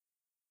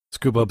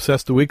Scuba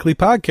Obsessed, the weekly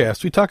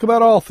podcast. We talk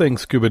about all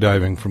things scuba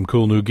diving, from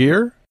cool new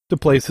gear to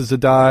places to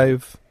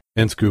dive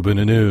and scuba in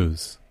the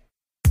news.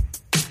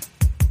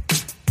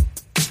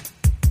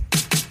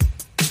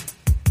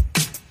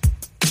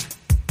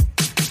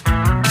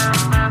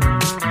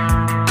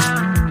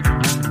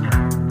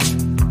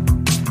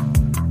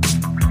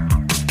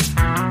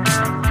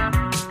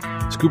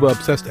 Scuba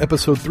Obsessed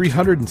episode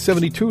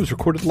 372 is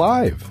recorded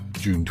live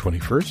June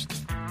 21st,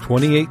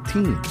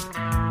 2018.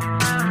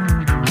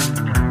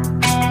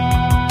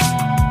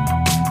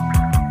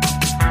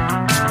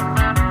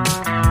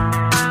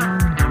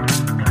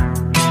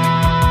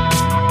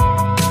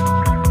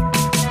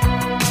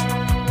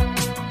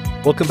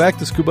 Welcome back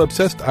to Scuba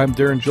Obsessed. I'm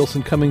Darren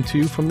Gilson, coming to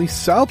you from the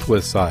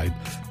southwest side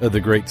of the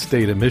great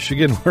state of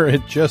Michigan, where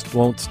it just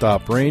won't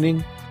stop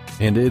raining,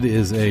 and it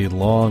is a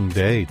long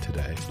day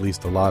today, at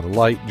least a lot of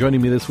light.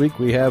 Joining me this week,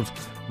 we have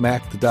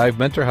Mac, the dive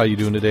mentor. How you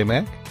doing today,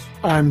 Mac?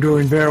 I'm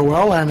doing very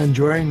well and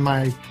enjoying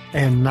but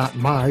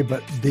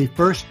the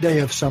first day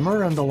of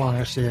summer and the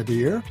longest day of the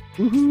year.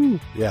 Woohoo!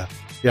 Yeah.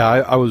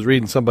 I was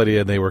reading somebody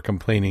and they were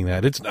complaining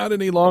that it's not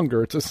any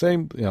longer. It's the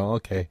same,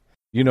 okay.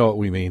 You know what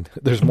we mean.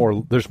 There's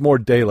more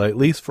daylight, at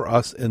least for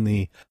us in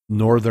the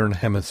northern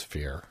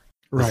hemisphere.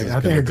 Right.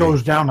 I think it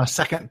goes down a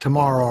second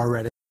tomorrow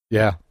already.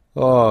 Yeah.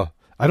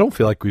 I don't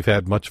feel like we've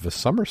had much of a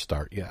summer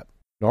start yet.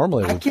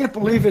 Normally, I can't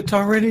believe it's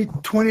already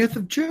 20th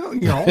of June,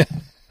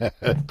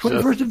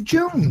 21st of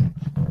June.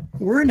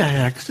 Where in the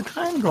heck's the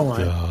time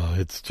going?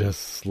 It's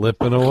just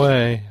slipping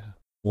away.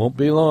 Won't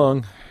be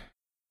long.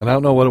 And I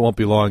don't know what it won't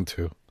be long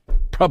to.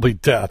 Probably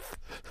death.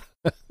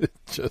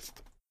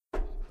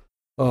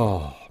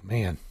 Oh,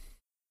 man.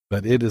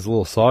 But it is a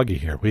little soggy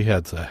here. We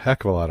had a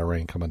heck of a lot of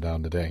rain coming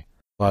down today.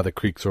 A lot of the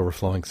creeks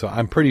overflowing. So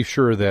I'm pretty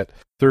sure that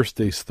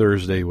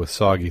Thursday was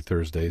soggy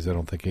Thursdays. I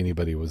don't think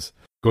anybody was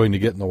going to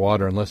get in the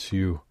water unless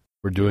you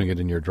were doing it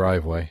in your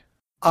driveway.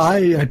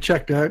 I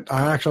checked it.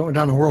 I actually went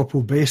down to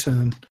Whirlpool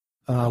Basin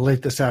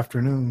late this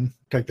afternoon.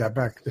 Take that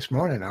back this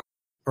morning,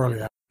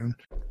 early afternoon.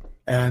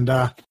 And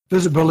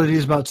visibility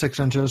is about 6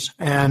 inches,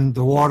 and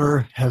the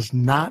water has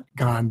not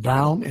gone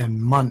down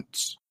in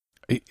months.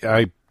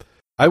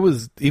 I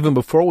was, even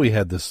before we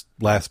had this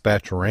last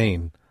batch of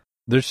rain,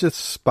 there's just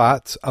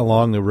spots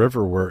along the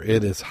river where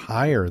it is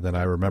higher than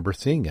I remember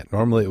seeing it.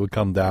 Normally it would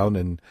come down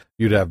and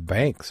you'd have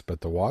banks,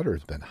 but the water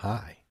has been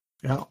high.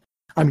 Yeah.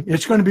 I mean,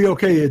 it's going to be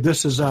okay.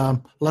 This is,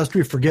 lest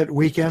we forget,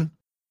 weekend,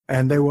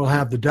 and they will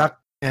have the duck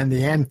and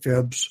the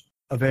amphibs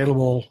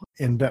available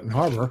in Benton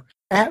Harbor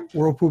at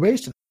Whirlpool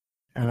Basin.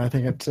 And I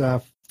think it's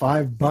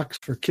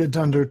 $5 for kids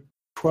under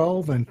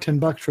 12 and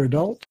 $10 for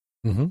adults.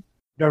 Mm-hmm.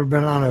 Never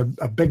been on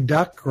a big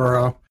duck or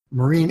a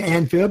marine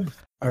amphib,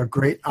 a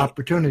great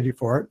opportunity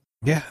for it.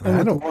 Yeah. And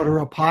with the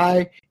water up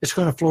high, it's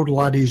going to float a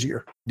lot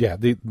easier. Yeah.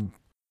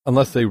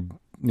 Unless they,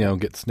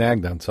 get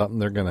snagged on something,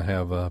 they're going to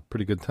have a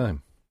pretty good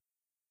time.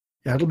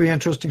 Yeah, it'll be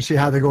interesting to see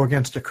how they go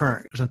against the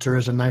current, since there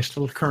is a nice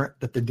little current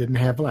that they didn't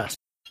have last.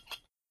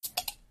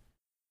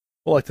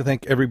 I'd like to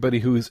thank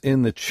everybody who's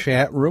in the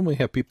chat room. We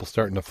have people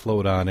starting to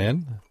float on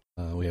in.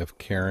 We have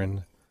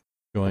Karen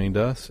joined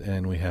us,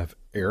 and we have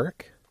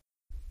Eric.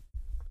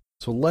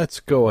 So let's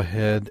go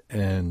ahead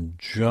and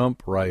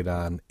jump right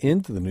on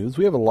into the news.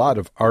 We have a lot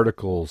of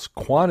articles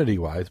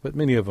quantity-wise, but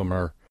many of them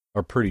are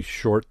pretty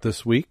short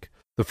this week.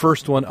 The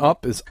first one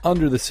up is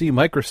Under the Sea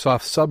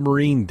Microsoft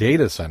Submarine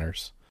Data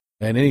Centers.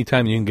 And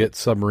anytime you can get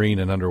submarine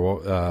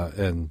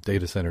and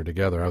data center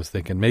together, I was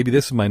thinking maybe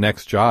this is my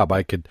next job.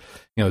 I could,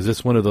 is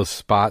this one of those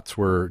spots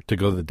where to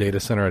go to the data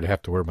center I'd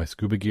have to wear my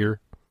scuba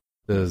gear?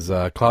 Because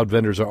cloud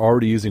vendors are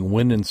already using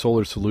wind and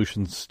solar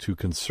solutions to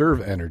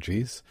conserve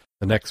energies.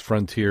 The next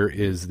frontier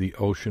is the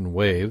ocean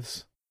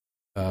waves.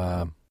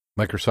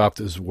 Microsoft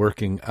is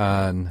working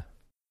on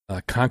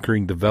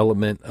conquering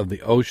development of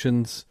the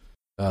ocean's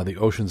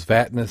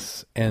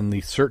vastness, and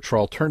the search for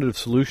alternative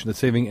solution to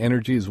saving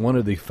energy is one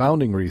of the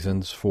founding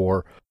reasons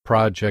for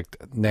Project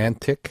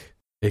Nantic,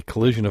 a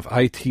collision of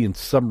IT and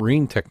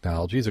submarine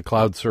technologies, a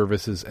cloud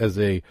services as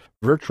a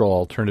virtual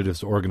alternative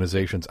to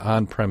organizations'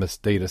 on-premise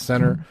data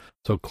center. Mm-hmm.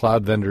 So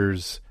cloud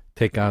vendors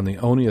take on the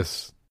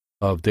onus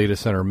of data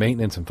center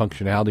maintenance and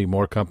functionality.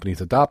 More companies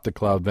adopt the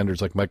cloud.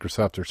 Vendors like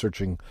Microsoft are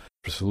searching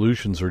for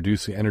solutions to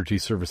reduce the energy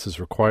services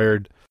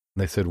required.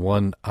 And they said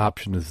one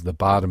option is the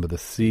bottom of the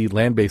sea.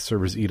 Land-based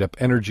servers eat up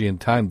energy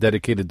and time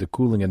dedicated to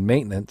cooling and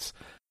maintenance,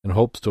 and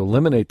hopes to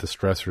eliminate the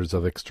stressors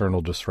of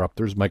external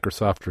disruptors.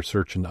 Microsoft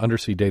research in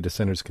undersea data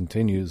centers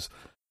continues.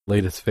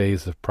 Latest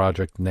phase of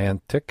Project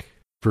Nantic.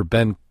 For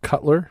Ben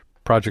Cutler,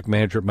 project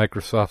manager at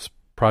Microsoft's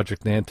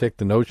Project Nantic,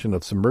 the notion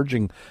of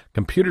submerging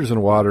computers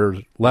in water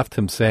left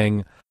him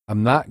saying,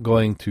 "I'm not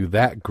going to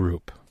that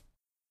group."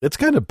 It's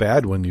kind of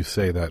bad when you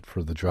say that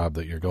for the job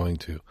that you're going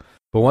to.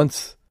 But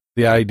once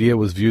the idea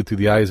was viewed through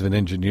the eyes of an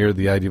engineer,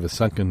 the idea of a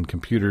sunken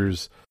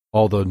computers,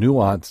 although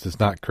nuanced,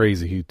 is not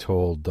crazy, he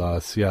told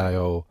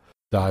CIO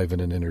Dive in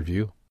an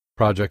interview.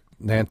 Project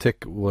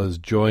Nantic was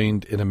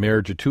joined in a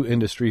marriage of two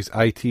industries,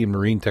 IT and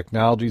marine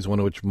technologies, one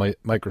of which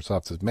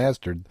Microsoft has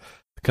mastered.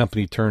 The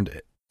company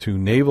turned to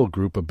Naval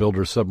Group, a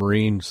builder of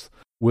submarines,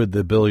 with the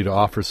ability to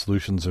offer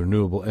solutions of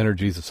renewable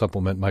energies to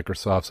supplement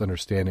Microsoft's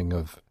understanding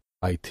of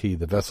IT.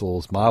 The vessel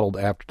is modeled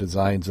after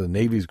designs of the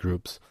Navy's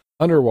group's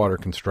underwater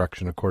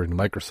construction, according to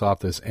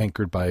Microsoft, is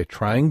anchored by a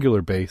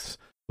triangular base.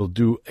 Will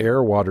do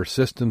air-water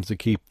systems to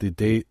keep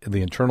the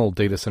internal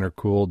data center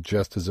cooled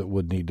just as it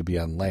would need to be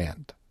on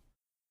land.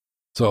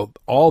 So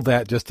all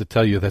that just to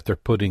tell you that they're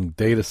putting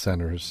data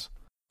centers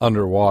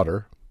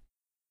underwater.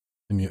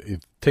 And you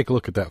take a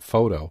look at that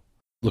photo.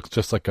 Looks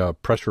just like a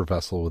pressure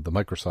vessel with the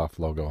Microsoft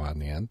logo on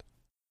the end.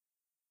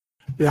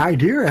 The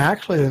idea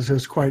actually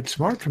is quite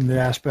smart from the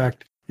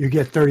aspect you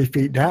get 30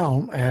 feet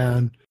down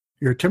and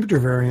your temperature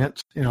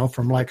variance,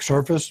 from like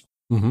surface,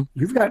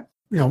 you've got,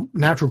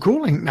 natural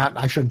cooling.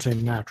 I shouldn't say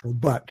natural,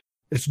 but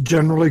it's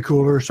generally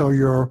cooler, so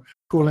your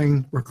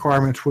cooling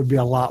requirements would be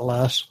a lot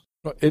less.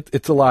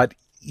 It's a lot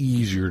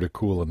easier to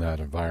cool in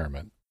that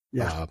environment.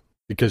 Yeah,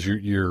 because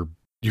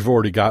you've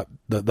already got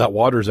that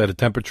water's at a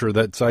temperature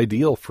that's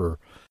ideal for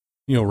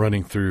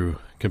running through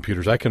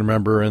computers. I can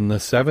remember in the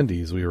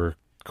 70s we were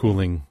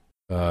cooling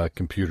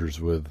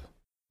computers with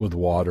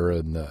water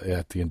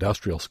at the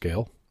industrial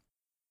scale,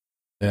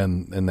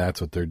 and that's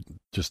what they're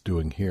just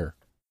doing here.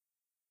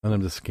 And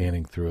I'm just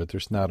scanning through it.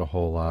 There's not a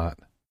whole lot.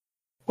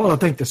 Well, I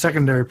think the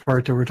secondary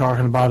part that we're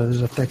talking about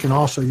is if they can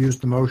also use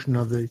the motion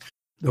of the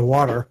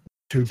water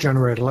to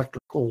generate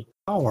electrical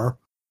power,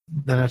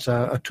 then it's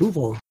a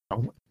twofold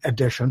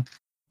addition.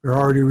 You're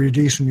already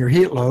reducing your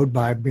heat load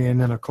by being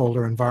in a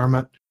colder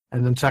environment.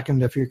 And then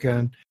second, if you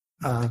can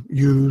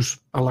use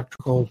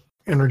electrical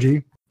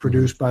energy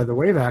produced by the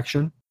wave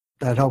action,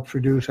 that helps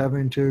reduce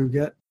having to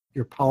get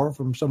your power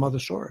from some other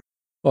source.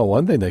 Well,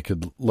 one thing they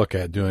could look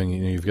at doing,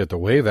 you've got the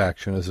wave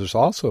action, is there's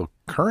also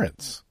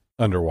currents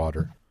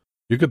underwater.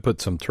 You could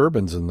put some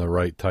turbines in the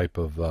right type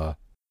of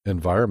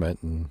environment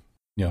and,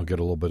 get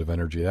a little bit of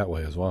energy that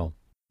way as well.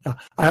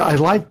 I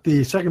like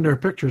the secondary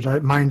pictures.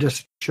 Mine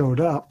just showed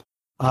up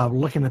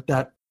looking at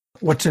that,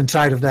 what's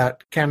inside of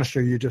that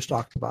canister you just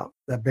talked about,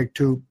 that big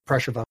tube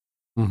pressure valve.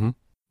 Mm-hmm.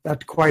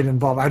 That's quite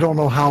involved. I don't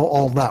know how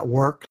all that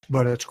works,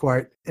 but it's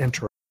quite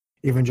interesting,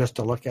 even just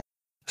to look at.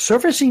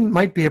 Surfacing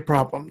might be a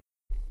problem.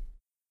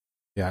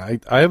 Yeah,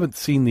 I haven't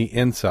seen the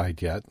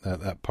inside yet.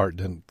 That part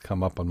didn't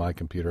come up on my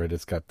computer. I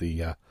just got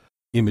the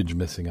image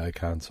missing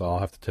icon, so I'll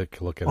have to take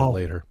a look at it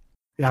later.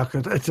 Yeah,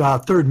 because it's a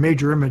third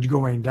major image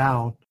going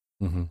down.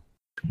 Mm-hmm.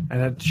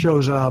 And it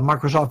shows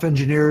Microsoft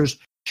engineers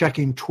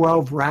checking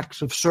 12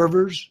 racks of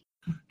servers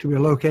to be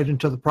located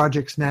into the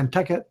project's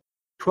Nantucket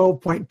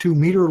 12.2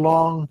 meter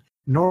long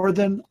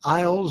Northern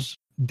Isles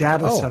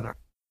data center.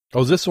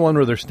 Oh, is this the one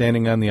where they're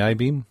standing on the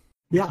I-beam?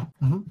 Yeah.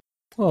 Mm-hmm.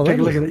 Oh, take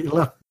a look at it.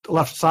 Your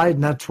left side,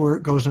 and that's where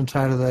it goes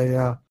inside of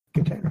the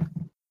container.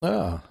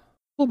 A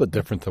little bit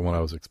different than what I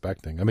was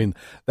expecting. I mean,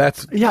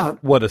 that's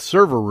what a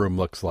server room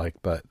looks like,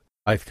 but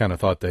I kind of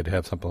thought they'd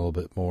have something a little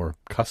bit more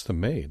custom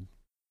made.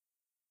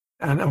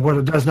 And what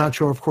it does not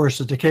show, of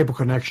course, is the cable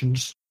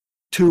connections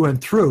to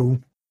and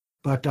through.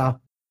 But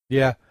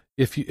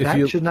if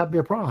you should not be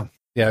a problem.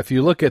 Yeah, if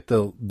you look at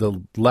the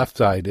left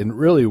side, and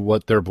really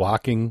what they're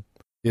blocking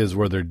is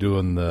where they're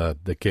doing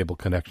the cable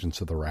connections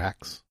to the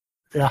racks.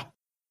 Yeah.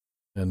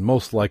 And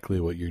most likely,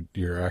 what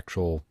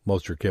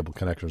most of your cable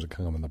connectors are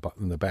coming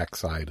in the back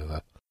side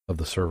of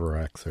the server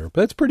racks there.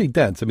 But it's pretty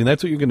dense. I mean,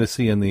 that's what you're going to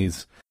see in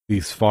these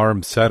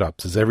farm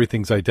setups. Is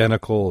everything's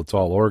identical? It's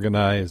all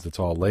organized. It's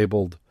all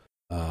labeled.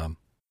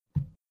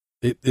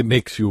 It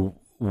makes you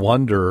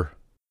wonder: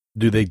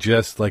 do they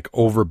just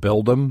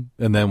overbuild them,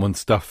 and then when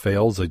stuff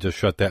fails, they just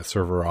shut that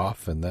server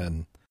off, and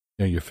then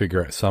you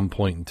figure at some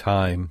point in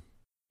time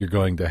you're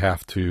going to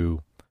have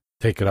to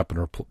take it up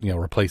and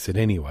replace it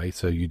anyway.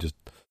 So you just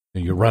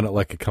you run it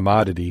like a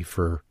commodity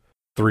for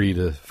 3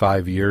 to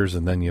 5 years,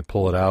 and then you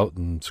pull it out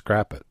and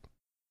scrap it.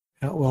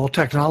 Yeah, well,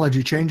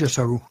 technology changes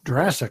so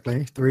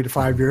drastically. 3 to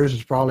 5 years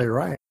is probably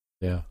right.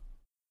 Yeah,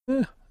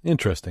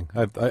 interesting.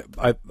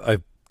 I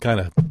kind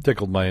of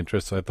tickled my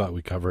interest, so I thought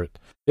we'd cover it.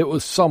 It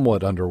was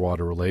somewhat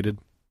underwater related.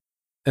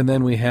 And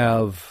then we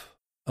have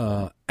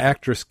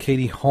actress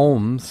Katie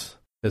Holmes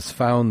has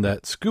found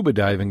that scuba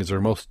diving is her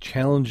most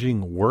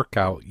challenging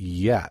workout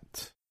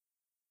yet.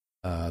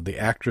 The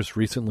actress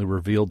recently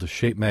revealed to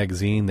Shape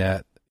magazine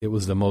that it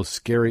was the most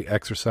scary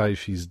exercise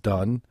she's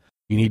done.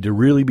 You need to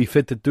really be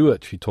fit to do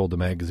it, she told the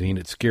magazine.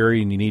 It's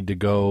scary and you need to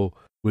go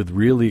with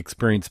really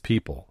experienced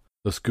people.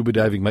 So scuba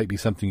diving might be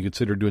something you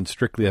consider doing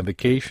strictly on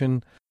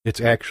vacation.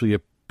 It's actually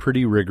a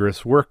pretty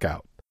rigorous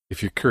workout.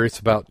 If you're curious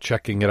about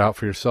checking it out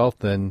for yourself,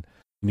 then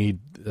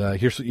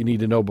here's what you need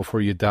to know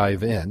before you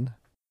dive in.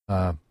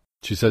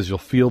 She says you'll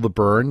feel the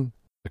burn.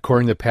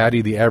 According to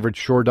Patty, the average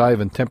shore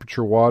dive in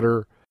temperature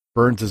water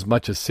burns as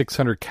much as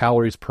 600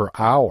 calories per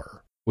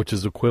hour, which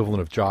is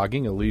equivalent of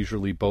jogging. A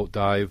leisurely boat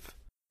dive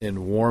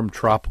in warm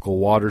tropical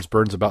waters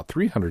burns about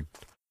 300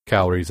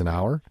 calories an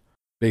hour,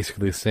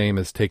 basically the same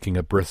as taking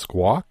a brisk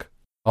walk.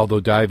 Although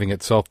diving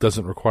itself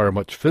doesn't require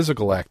much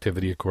physical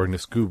activity, according to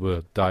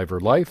Scuba Diver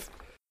Life,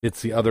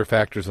 it's the other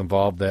factors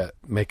involved that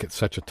make it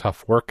such a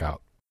tough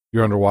workout.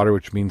 You're underwater,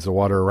 which means the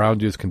water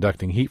around you is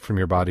conducting heat from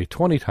your body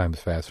 20 times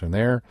faster than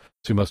air,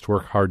 so you must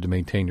work hard to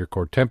maintain your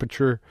core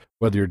temperature.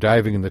 Whether you're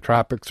diving in the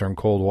tropics or in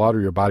cold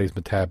water, your body's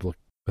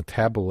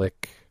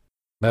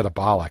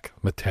metabolic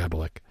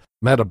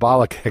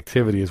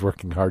activity is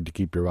working hard to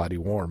keep your body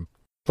warm.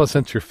 Plus,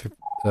 since you're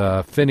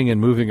finning and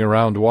moving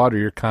around water,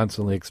 you're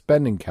constantly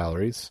expending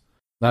calories.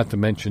 Not to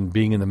mention,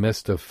 being in the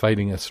midst of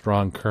fighting a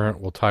strong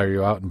current will tire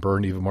you out and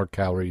burn even more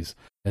calories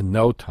in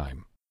no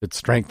time. It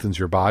strengthens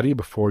your body.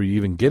 Before you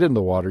even get in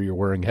the water, you're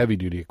wearing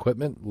heavy-duty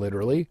equipment,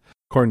 literally.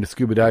 According to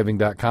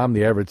ScubaDiving.com,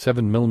 the average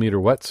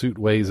 7mm wetsuit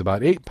weighs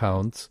about 8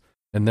 pounds,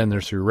 and then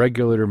there's your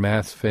regulator,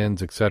 mask,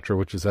 fins, etc.,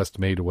 which is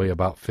estimated to weigh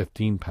about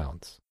 15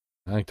 pounds.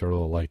 I think they're a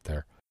little light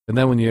there. And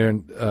then when you're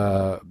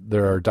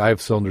there are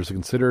dive cylinders to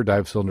consider.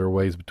 Dive cylinder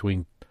weighs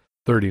between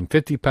 30 and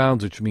 50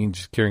 pounds, which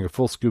means carrying a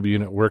full scuba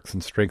unit works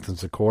and strengthens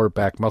the core,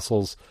 back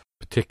muscles,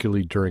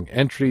 particularly during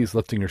entries.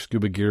 Lifting your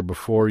scuba gear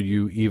before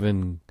you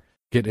even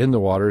get in the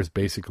water is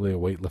basically a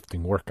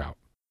weightlifting workout.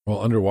 While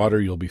underwater,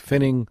 you'll be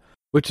finning,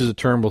 which is a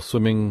term while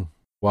swimming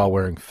while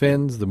wearing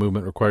fins. The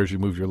movement requires you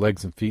to move your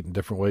legs and feet in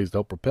different ways to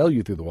help propel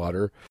you through the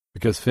water.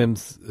 Because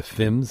fins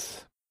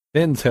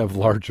have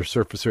larger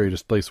surface area to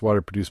displace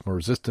water, produce more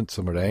resistance,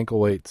 similar to ankle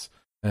weights,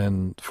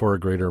 and for a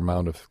greater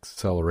amount of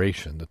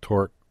acceleration. The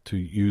torque to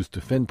use to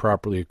fin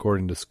properly,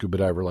 according to Scuba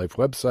Diver Life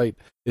website,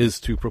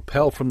 is to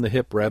propel from the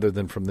hip rather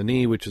than from the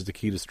knee, which is the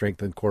key to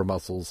strengthen core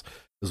muscles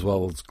as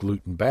well as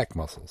glute and back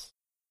muscles.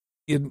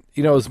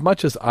 As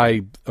much as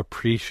I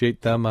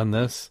appreciate them on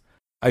this,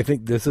 I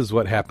think this is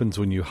what happens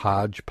when you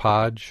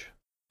hodgepodge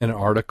an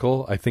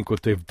article. I think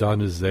what they've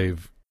done is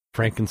they've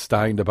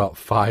Frankensteined about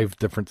 5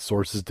 different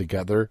sources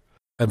together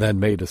and then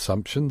made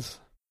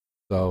assumptions.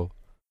 So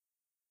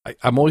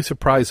I'm always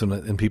surprised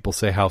when people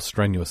say how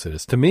strenuous it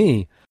is. To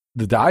me,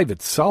 the dive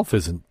itself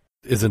isn't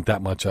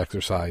that much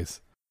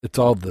exercise. It's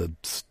all the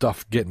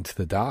stuff getting to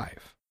the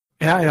dive.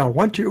 Yeah.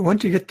 Once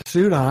you get the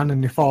suit on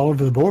and you fall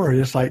over the board,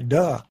 it's like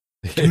duh.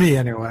 To me,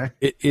 anyway.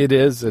 It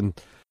is, and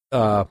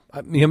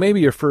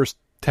maybe your first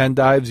 10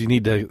 dives, you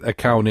need to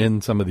account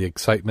in some of the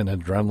excitement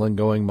and adrenaline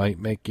going might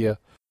make you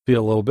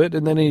feel a little bit.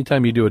 And then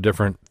anytime you do a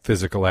different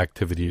physical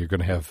activity, you're going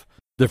to have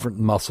different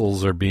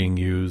muscles are being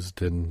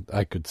used, and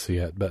I could see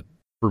it. But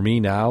for me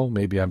now,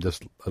 maybe I'm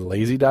just a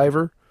lazy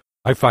diver.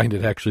 I find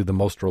it actually the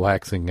most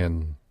relaxing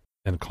and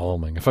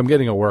calming. If I'm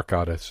getting a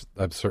workout, I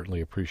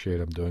certainly appreciate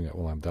I'm doing it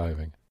while I'm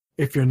diving.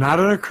 If you're in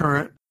a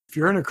current,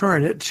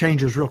 it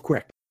changes real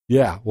quick.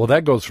 Yeah, well,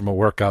 that goes from a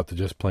workout to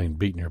just plain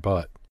beating your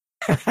butt.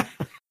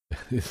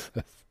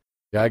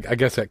 Yeah, I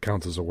guess that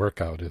counts as a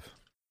workout.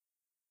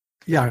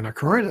 Yeah, in a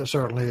current, it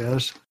certainly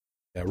is.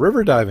 Yeah,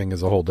 river diving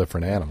is a whole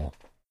different animal.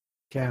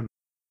 Can.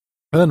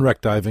 And then wreck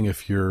diving,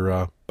 if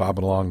you're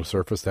bobbing along the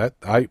surface, that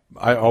I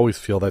always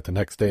feel that the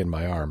next day in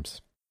my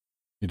arms.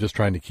 You're just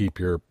trying to keep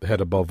your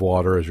head above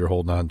water as you're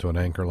holding on to an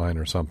anchor line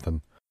or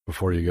something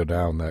before you go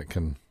down. That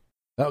can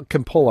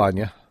pull on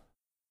you.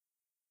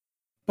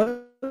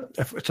 But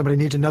if somebody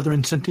needs another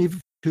incentive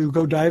to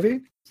go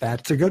diving,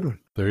 that's a good one.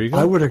 There you go.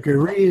 I would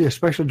agree,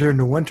 especially during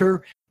the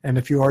winter, and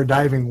if you are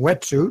diving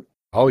wetsuit.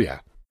 Oh, yeah.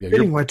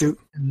 Getting wetsuit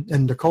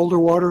in the colder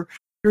water,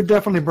 you're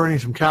definitely burning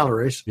some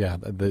calories. Yeah,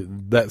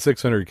 that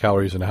 600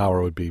 calories an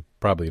hour would be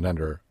probably an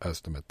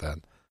underestimate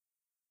then.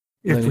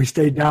 If we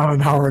stayed down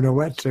an hour in a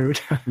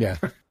wetsuit. Yeah.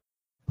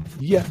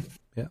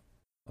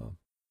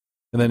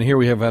 And then here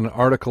we have an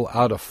article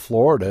out of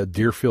Florida,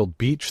 Deerfield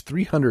Beach.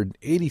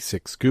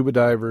 386 scuba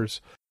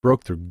divers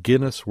broke the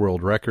Guinness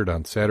World Record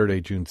on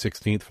Saturday, June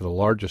 16th for the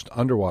largest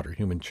underwater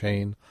human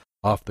chain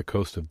off the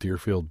coast of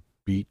Deerfield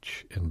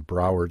Beach in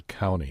Broward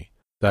County.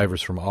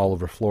 Divers from all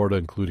over Florida,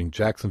 including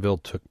Jacksonville,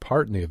 took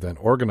part in the event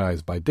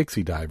organized by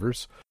Dixie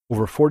Divers.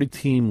 Over 40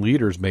 team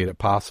leaders made it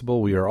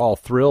possible. We are all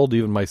thrilled.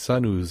 Even my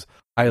son, who's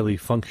highly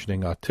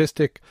functioning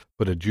autistic,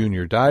 but a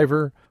junior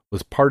diver,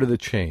 was part of the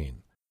chain.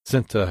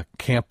 Cinta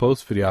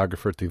Campos,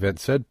 videographer at the event,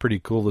 said, "Pretty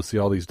cool to see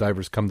all these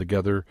divers come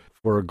together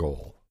for a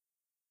goal."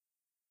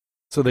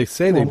 So they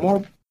say they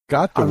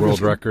got the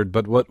world record,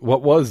 but what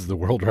was the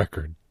world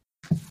record?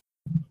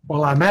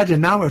 Well, I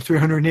imagine now it's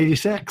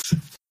 386.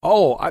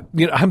 Oh,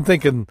 I'm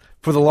thinking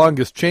for the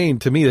longest chain.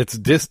 To me,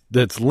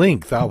 that's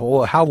length.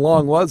 How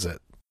long was it?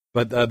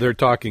 But they're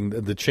talking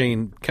the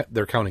chain.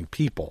 They're counting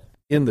people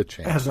in the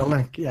chain as a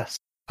link. Yes.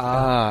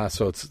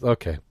 So it's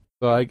okay.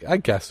 So I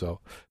guess so.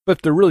 But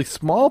if they're really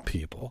small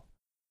people,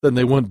 then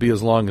they wouldn't be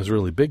as long as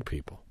really big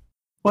people.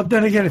 Well,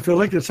 then again, if you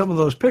look at some of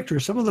those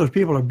pictures, some of those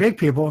people are big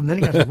people, and then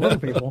you got some little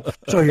people.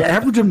 So you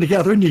average them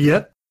together, and you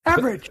get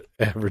average.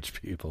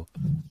 Average people.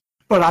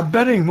 But I'm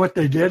betting what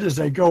they did is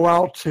they go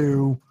out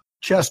to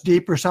chest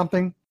deep or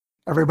something.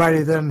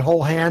 Everybody then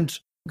whole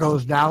hands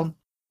goes down.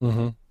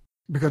 Mm-hmm.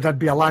 Because that'd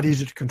be a lot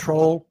easier to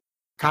control,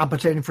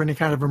 compensating for any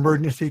kind of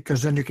emergency,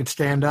 because then you could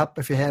stand up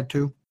if you had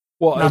to.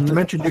 Well, not to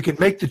mention you could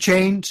make the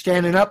chain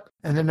standing up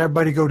and then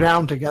everybody go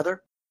down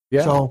together.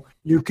 Yeah. So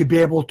you could be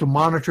able to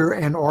monitor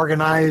and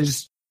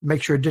organize,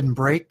 make sure it didn't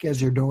break as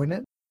you're doing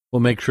it. Well,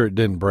 make sure it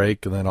didn't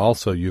break. And then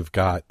also you've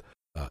got,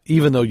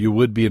 even though you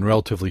would be in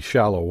relatively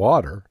shallow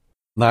water,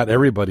 not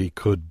everybody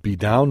could be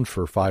down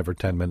for 5 or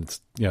 10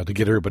 minutes, to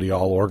get everybody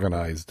all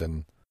organized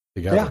and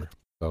together.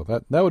 Yeah.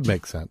 So that would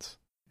make sense.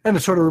 And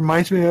it sort of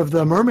reminds me of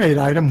the mermaid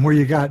item where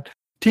you got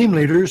team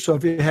leaders. So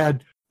if you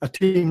had a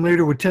team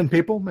leader with 10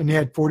 people and you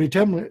had 40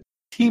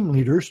 team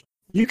leaders,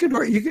 you could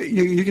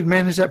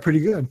manage that pretty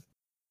good.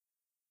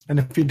 And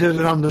if you did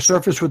it on the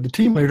surface with the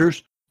team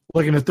leaders,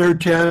 looking at their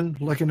 10,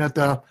 looking at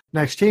the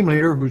next team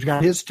leader who's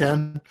got his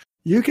 10,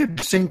 you could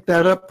sync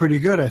that up pretty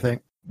good, I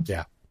think.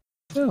 Yeah.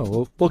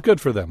 Oh, well, good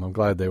for them. I'm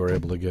glad they were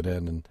able to get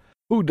in. And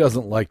who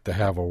doesn't like to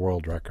have a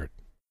world record?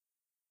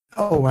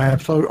 Oh,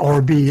 absolutely.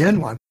 Or be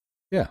in one.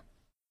 Yeah.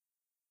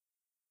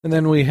 And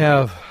then we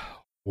have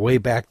way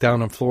back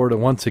down in Florida.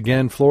 Once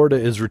again, Florida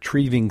is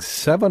retrieving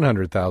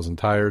 700,000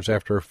 tires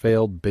after a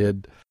failed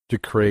bid to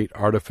create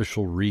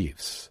artificial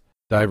reefs.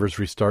 Divers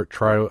restart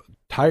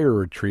tire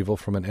retrieval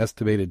from an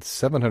estimated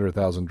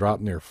 700,000 drop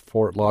near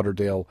Fort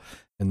Lauderdale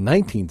in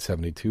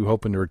 1972,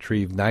 hoping to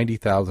retrieve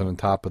 90,000 on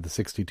top of the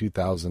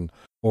 62,000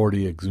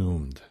 already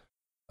exhumed.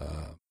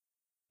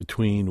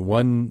 Between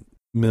 1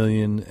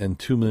 million and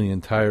 2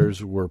 million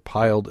tires were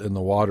piled in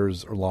the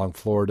waters along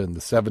Florida in the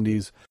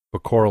 70s,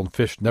 but coral and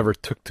fish never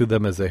took to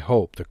them as they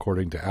hoped,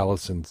 according to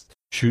Allison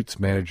Schutz,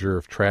 manager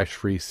of Trash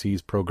Free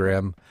Seas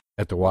program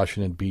at the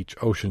Washington Beach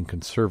Ocean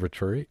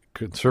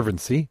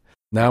Conservancy.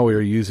 Now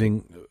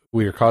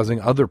we are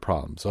causing other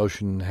problems.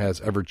 Ocean has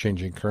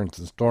ever-changing currents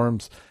and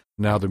storms.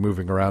 Now they're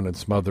moving around and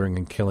smothering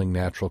and killing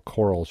natural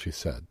coral, she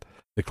said.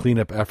 The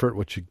cleanup effort,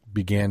 which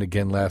began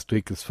again last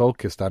week, is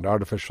focused on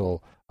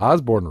artificial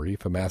Osborne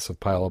Reef, a massive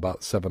pile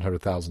about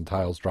 700,000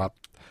 tiles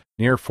dropped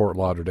near Fort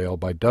Lauderdale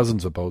by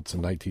dozens of boats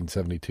in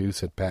 1972,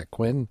 said Pat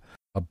Quinn,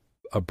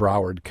 a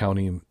Broward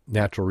County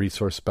natural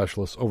resource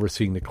specialist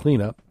overseeing the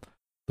cleanup.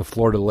 The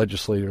Florida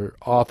legislature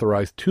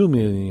authorized $2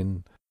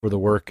 million for the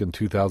work in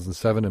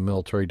 2007, and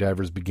military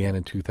divers began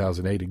in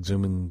 2008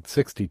 exhuming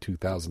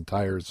 62,000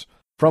 tires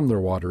from their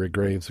watery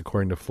graves,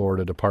 according to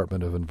Florida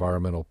Department of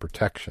Environmental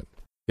Protection.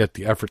 Yet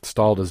the effort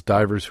stalled as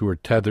divers who were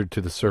tethered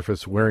to the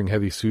surface wearing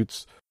heavy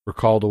suits were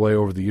called away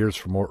over the years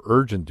for more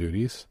urgent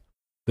duties.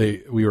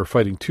 We were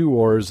fighting two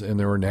wars, and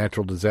there were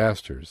natural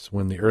disasters.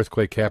 When the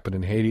earthquake happened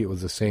in Haiti, it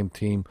was the same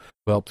team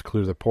who helped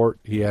clear the port,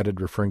 he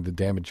added, referring to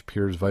damaged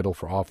piers vital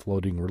for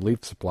offloading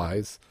relief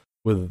supplies.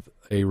 With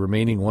a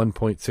remaining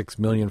 1.6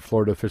 million,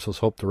 Florida officials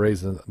hope to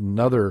raise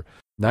another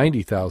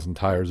 90,000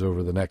 tires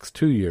over the next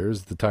 2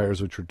 years. The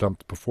tires, which were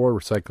dumped before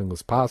recycling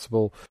was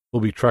possible,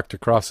 will be trucked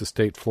across the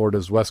state,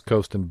 Florida's west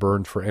coast, and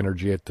burned for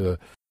energy at the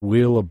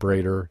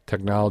Wheelabrator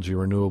Technology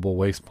Renewable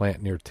Waste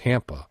Plant near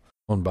Tampa,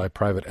 owned by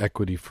private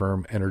equity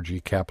firm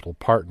Energy Capital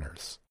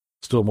Partners.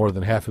 Still more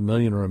than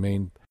 500,000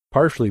 remain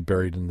partially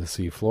buried in the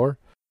seafloor.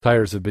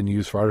 Tires have been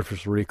used for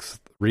artificial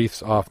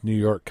reefs off New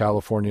York,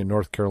 California,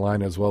 North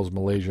Carolina, as well as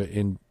Malaysia,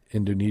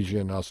 Indonesia,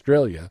 and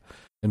Australia.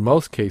 In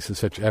most cases,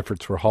 such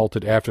efforts were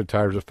halted after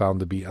tires were found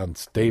to be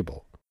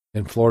unstable.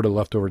 In Florida,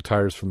 leftover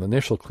tires from the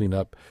initial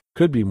cleanup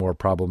could be more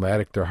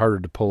problematic. They're harder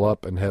to pull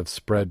up and have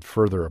spread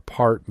further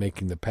apart,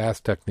 making the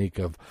past technique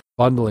of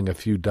bundling a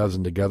few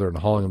dozen together and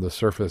hauling them to the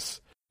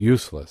surface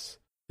useless.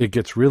 It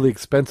gets really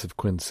expensive,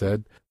 Quinn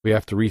said. We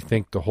have to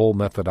rethink the whole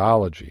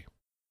methodology.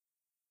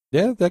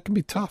 Yeah, that can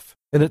be tough.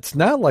 And it's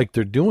not like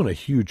they're doing a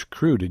huge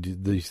crew.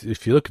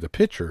 If you look at the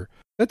picture,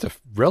 that's a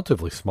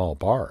relatively small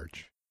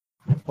barge.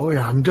 Oh,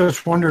 yeah. I'm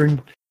just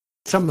wondering,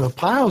 some of the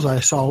piles I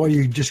saw where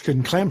you just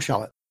couldn't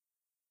clamshell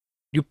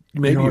it.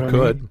 Maybe you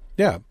could. I mean?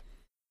 Yeah.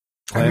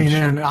 I mean,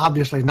 and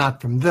obviously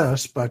not from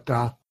this, but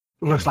it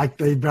looks like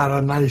they've got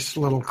a nice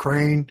little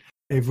crane.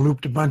 They've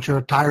looped a bunch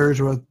of tires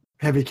with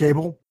heavy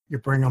cable. You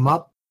bring them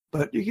up,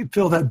 but you can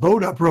fill that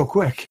boat up real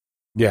quick.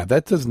 Yeah, I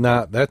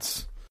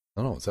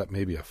don't know, is that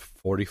maybe a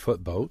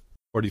 40-foot boat?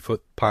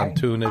 40-foot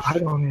pontoon-ish? I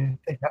don't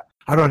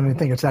even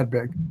think it's that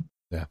big.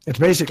 Yeah. It's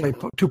basically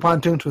two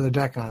pontoons with a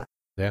deck on it.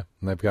 Yeah,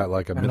 and they've got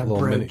like a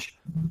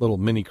little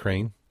mini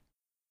crane.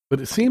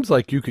 But it seems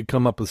like you could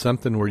come up with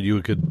something where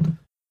you could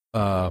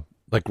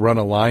like run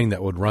a line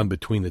that would run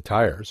between the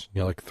tires,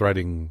 like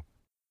threading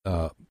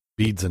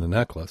beads in a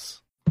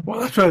necklace.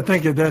 Well, that's what I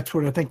think. That's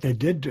what I think they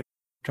did do.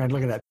 Trying to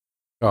look at that.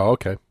 Oh,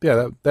 okay.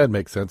 Yeah, that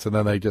makes sense. And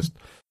then they just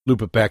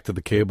loop it back to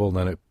the cable, and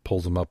then it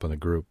pulls them up in a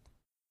group.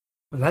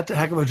 Well, that's a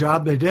heck of a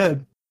job they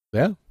did.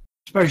 Yeah.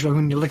 Especially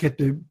when you look at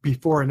the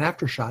before and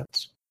after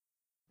shots.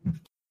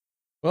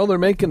 Well, they're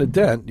making a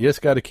dent. You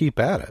just got to keep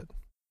at it.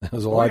 It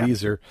was a lot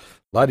easier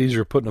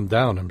putting them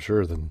down, I'm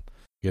sure, than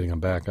getting them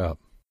back up.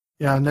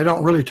 Yeah, and they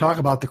don't really talk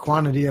about the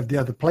quantity of the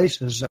other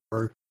places that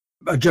were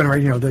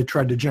generating. They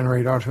tried to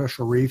generate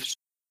artificial reefs,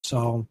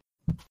 so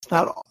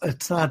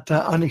it's not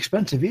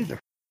inexpensive either.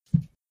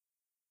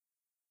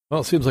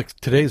 Well, it seems like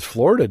today's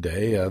Florida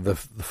Day. The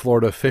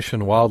Florida Fish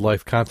and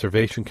Wildlife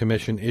Conservation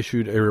Commission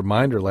issued a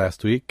reminder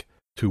last week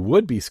to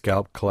would-be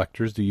scalp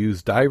collectors to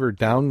use diver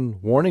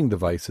down warning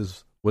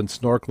devices when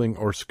snorkeling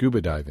or scuba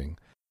diving.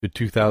 The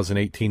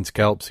 2018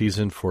 scalp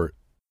season for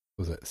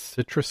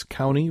Citrus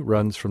County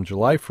runs from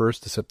July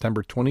 1st to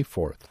September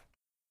 24th.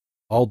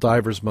 All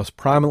divers must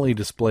prominently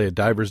display a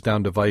diver's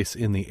down device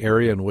in the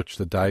area in which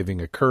the diving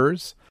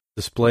occurs.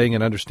 displaying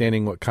and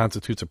understanding what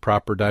constitutes a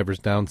proper diver's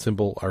down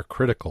symbol are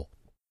critical.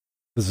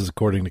 This is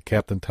according to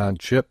Captain Ton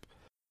Ship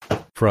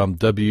from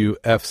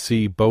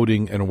WFC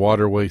Boating and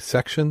Waterway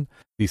Section.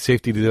 The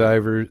safety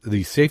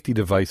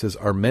devices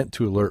are meant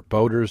to alert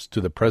boaters to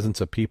the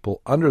presence of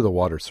people under the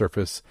water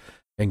surface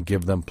and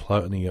give them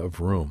plenty of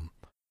room.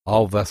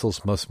 All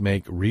vessels must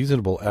make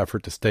reasonable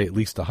effort to stay at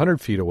least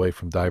 100 feet away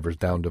from divers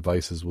down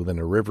devices within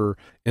a river,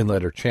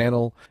 inlet, or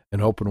channel.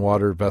 In open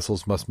water,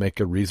 vessels must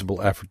make a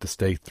reasonable effort to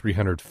stay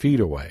 300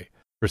 feet away.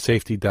 For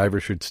safety,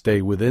 divers should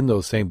stay within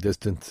those same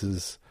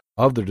distances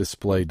of the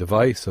display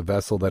device. A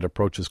vessel that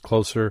approaches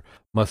closer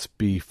must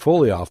be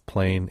fully off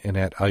plane and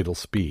at idle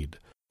speed.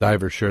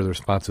 Divers share the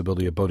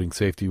responsibility of boating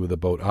safety with the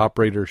boat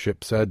operator.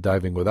 Ship said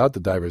diving without the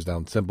diver's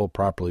down symbol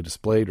properly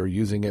displayed or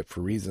using it for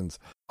reasons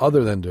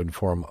other than to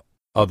inform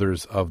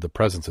others of the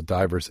presence of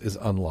divers is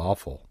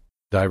unlawful.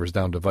 Divers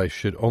down device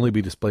should only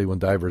be displayed when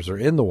divers are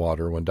in the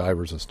water. When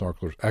divers and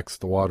snorkelers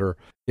exit the water,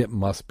 it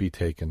must be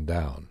taken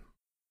down.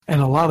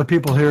 And a lot of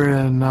people here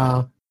in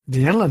the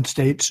inland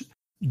states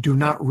do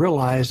not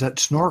realize that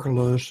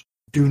snorkelers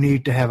do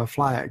need to have a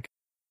flag.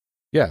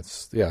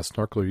 Yes,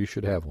 snorkeler, you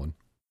should have one.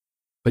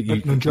 But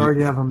the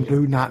majority of them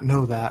do not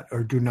know that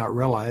or do not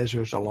realize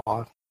there's a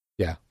law.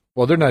 Yeah.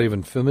 Well, they're not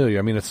even familiar.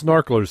 I mean, it's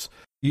snorkelers.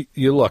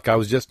 You look, I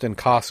was just in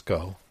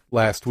Costco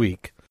last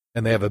week,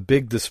 and they have a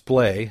big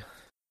display,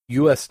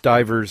 U.S.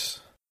 divers,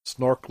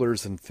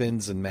 snorkelers, and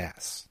fins and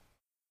masks.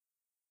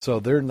 So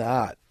they're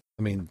not,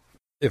 I mean,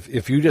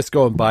 if you just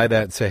go and buy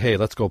that and say, hey,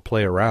 let's go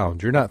play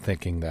around, you're not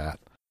thinking that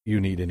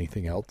you need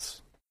anything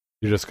else.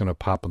 You're just going to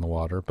pop in the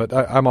water. But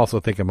I'm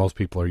also thinking most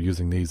people are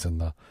using these in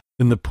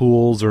the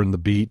pools or in the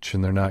beach,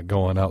 and they're not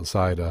going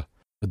outside a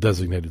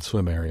designated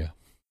swim area.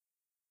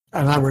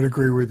 And I would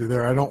agree with you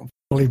there. I don't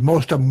believe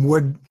most of them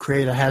would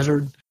create a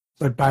hazard,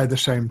 but by the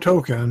same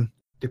token,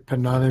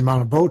 depending on the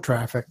amount of boat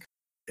traffic,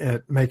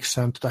 it makes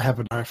sense to have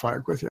a dive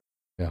flag with you.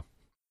 Yeah.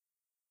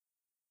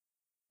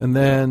 And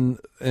then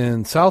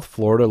in South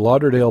Florida,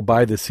 Lauderdale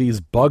by the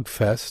Sea's Bug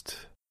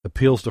Fest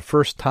appeals to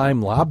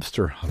first-time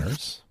lobster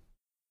hunters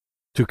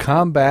to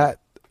combat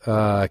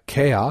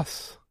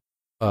chaos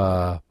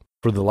for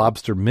the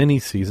lobster mini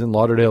season.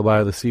 Lauderdale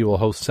by the Sea will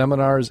host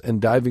seminars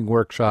and diving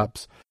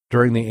workshops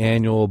during the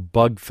annual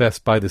Bug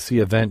Fest by the Sea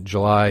event,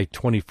 July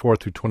 24th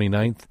through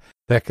 29th.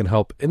 That can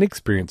help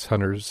inexperienced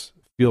hunters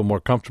feel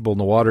more comfortable in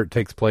the water. It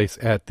takes place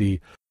at the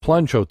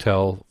Plunge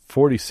Hotel,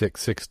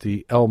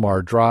 4660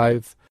 Elmar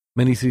Drive.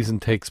 Mini season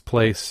takes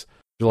place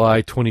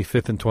July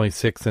 25th and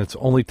 26th, and it's the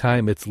only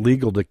time it's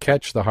legal to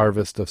catch the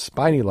harvest of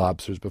spiny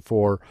lobsters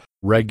before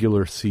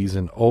regular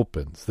season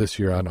opens, this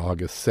year on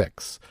August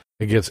 6th.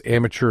 It gives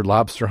amateur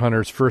lobster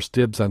hunters first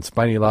dibs on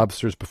spiny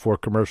lobsters before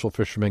commercial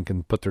fishermen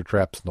can put their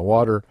traps in the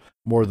water.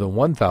 More than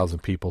 1,000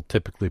 people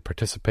typically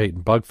participate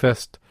in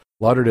Bugfest.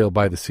 Lauderdale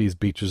by the Sea's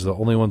beach is the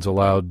only ones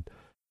allowed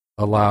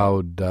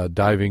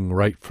diving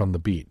right from the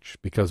beach.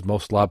 Because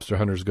most lobster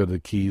hunters go to the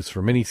Keys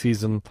for mini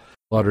season,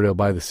 Lauderdale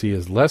by the Sea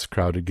is less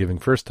crowded, giving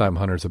first-time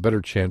hunters a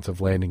better chance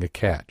of landing a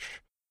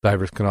catch.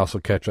 Divers can also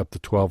catch up to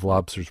 12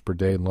 lobsters per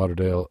day in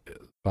Lauderdale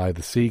by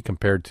the Sea,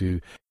 compared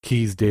to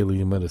Keys' daily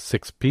limit of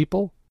 6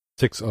 people.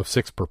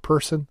 6 per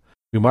person.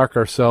 We mark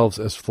ourselves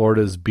as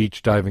Florida's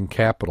beach diving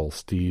capital,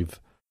 Steve.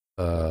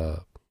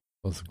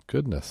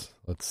 Goodness.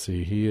 Let's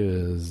see. He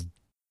is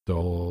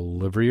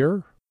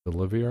Delivier?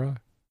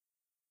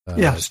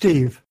 Yeah,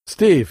 Steve.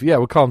 Steve. Yeah,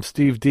 we'll call him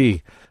Steve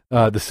D.,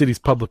 the city's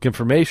public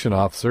information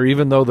officer.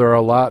 Even though there are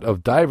a lot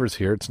of divers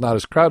here, it's not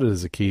as crowded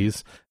as the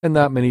Keys, and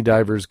not many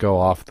divers go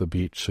off the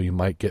beach, so you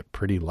might get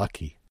pretty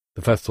lucky.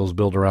 The festival is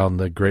built around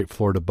the Great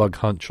Florida Bug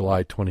Hunt,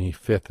 July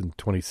 25th and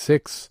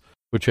 26th,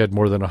 which had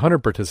more than 100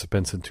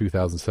 participants in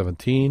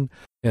 2017.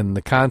 In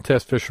the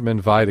contest,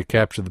 fishermen vie to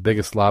capture the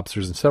biggest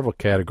lobsters in several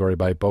categories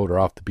by boat or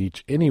off the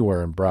beach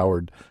anywhere in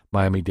Broward,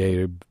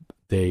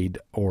 Miami-Dade,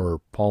 or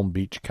Palm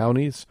Beach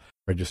counties.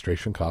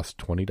 Registration costs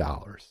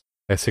 $20.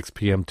 At 6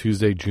 p.m.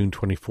 Tuesday, June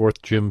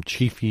 24th, Jim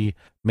Chiefy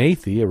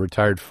Mathy, a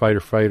retired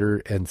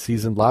fighter and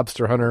seasoned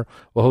lobster hunter,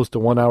 will host a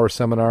 1-hour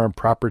seminar on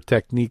proper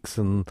techniques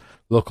and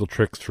local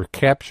tricks for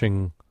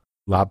catching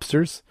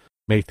lobsters.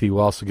 Mathy will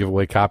also give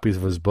away copies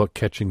of his book,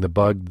 Catching the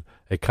Bug,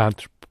 a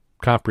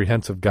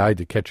comprehensive guide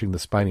to catching the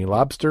spiny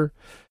lobster.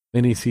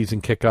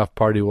 Mini-season kickoff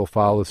party will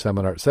follow the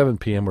seminar at 7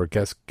 p.m., where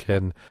guests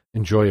can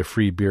enjoy a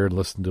free beer and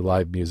listen to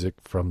live music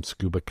from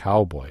Scuba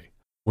Cowboy.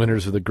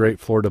 Winners of the Great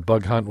Florida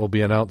Bug Hunt will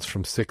be announced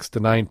from 6 to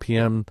 9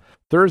 p.m.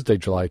 Thursday,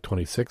 July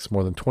 26th.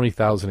 More than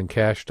 $20,000 in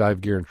cash,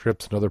 dive gear, and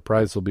trips and other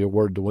prizes will be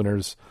awarded to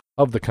winners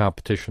of the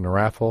competition or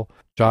raffle.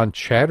 John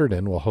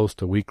Chatterton will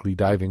host a weekly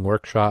diving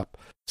workshop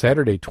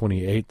Saturday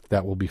 28th.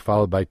 That will be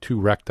followed by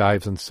 2 wreck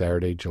dives on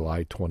Saturday,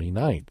 July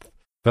 29th.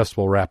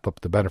 Festival will wrap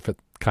up the benefit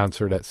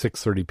concert at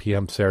 6:30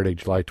 p.m. Saturday,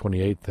 July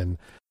 28th, and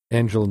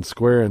Angelin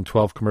Square and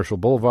 12 Commercial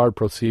Boulevard.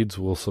 Proceeds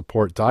will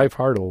support Dive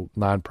Heart, a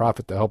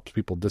nonprofit that helps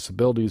people with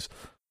disabilities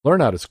learn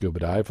how to scuba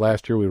dive.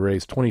 Last year we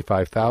raised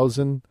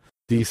 $25,000.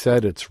 Dee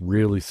said it's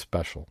really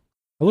special.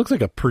 It looks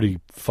like a pretty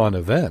fun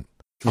event.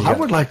 I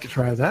would like to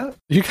try that.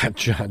 You got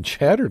John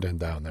Chatterton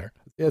down there.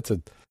 It's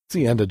It's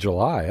the end of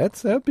July.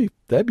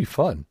 That'd be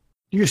fun.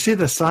 You see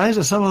the size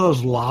of some of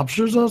those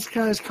lobsters those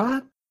guys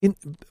caught?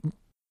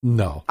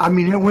 No. I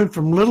mean, it went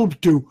from little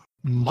to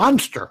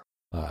monster.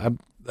 I'm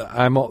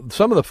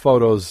some of the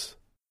photos.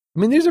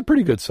 I mean, these are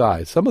pretty good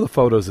size. Some of the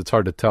photos, it's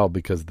hard to tell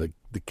because the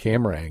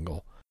camera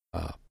angle.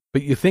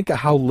 But you think of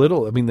how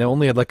little. I mean, they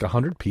only had like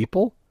 100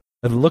 people,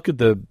 and look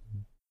at at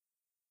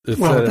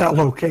that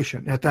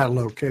location. At that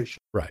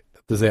location, right?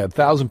 Because they had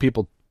 1,000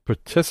 people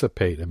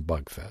participate in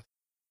Bugfest.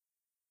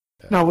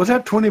 Now, was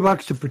that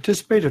 $20 to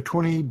participate or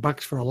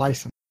 $20 for a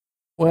license?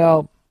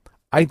 Well,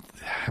 I'm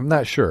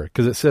not sure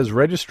because it says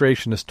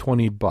registration is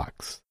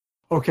 $20.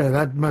 Okay,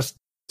 that must.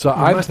 So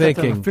I'm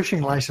thinking a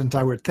fishing license.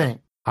 I would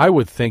think. I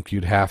would think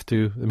you'd have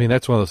to. I mean,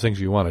 that's one of those things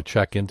you want to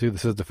check into.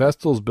 This says the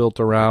festival is built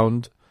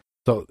around.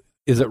 So,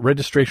 is it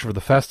registration for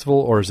the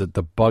festival or is it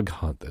the bug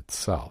hunt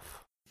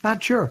itself?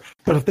 Not sure,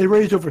 but if they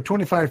raised over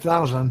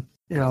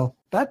 $25,000,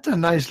 that's a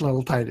nice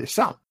little tidy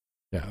sum.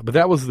 Yeah, but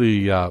that was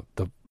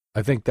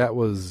I think that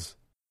was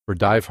for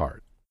Dive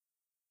Heart.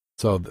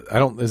 So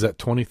is that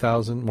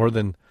 20,000 more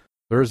than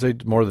Thursday?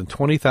 More than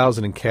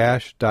 20,000 in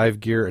cash, dive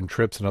gear, and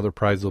trips and other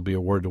prizes will be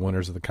awarded to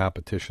winners of the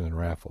competition and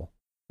raffle.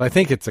 I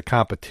think it's a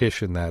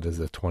competition that is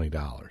at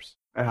 $20.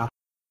 Yeah.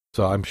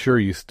 So I'm sure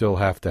you still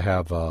have to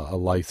have a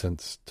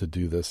license to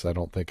do this. I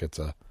don't think it's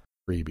a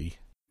freebie.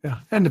 Yeah,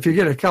 and if you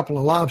get a couple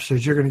of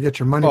lobsters, you're going to get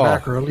your money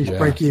back or at least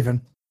break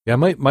even. Yeah,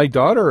 my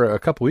daughter a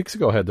couple weeks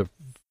ago had the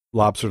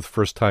lobster the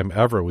first time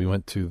ever. We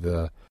went to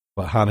the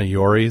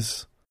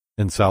Hanayori's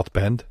in South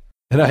Bend,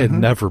 and I had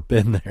never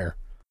been there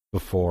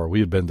before. We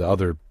had been to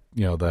other,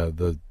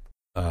 the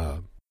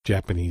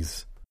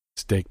Japanese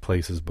steak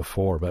places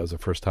before, but it was the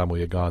first time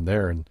we had gone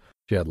there, and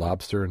she had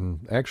lobster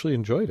and actually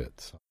enjoyed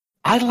it. So.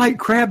 I like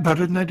crab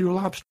better than I do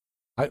lobster.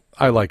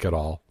 I like it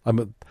all.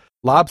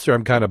 Lobster,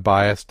 I'm kind of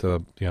biased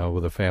to,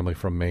 with a family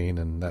from Maine,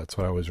 and that's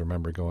what I always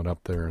remember going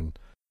up there, and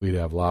we'd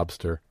have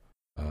lobster.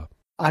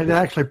 I'd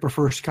actually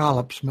prefer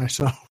scallops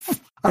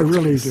myself. I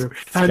really do.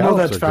 I know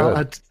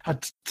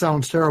that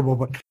sounds terrible,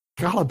 but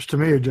scallops to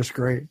me are just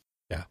great.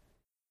 Yeah.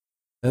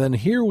 And then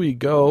here we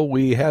go.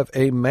 We have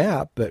a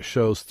map that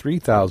shows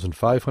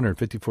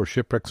 3,554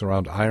 shipwrecks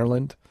around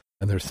Ireland,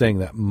 and they're saying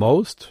that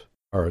most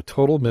are a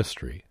total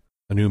mystery.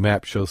 A new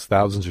map shows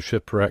thousands of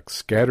shipwrecks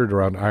scattered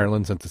around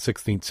Ireland since the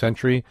 16th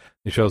century.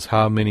 It shows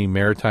how many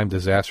maritime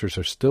disasters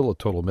are still a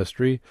total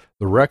mystery.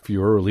 The Wreck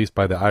Viewer, released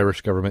by the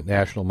Irish Government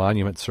National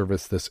Monument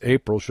Service this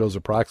April, shows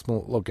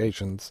approximate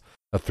locations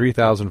of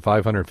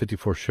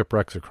 3,554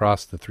 shipwrecks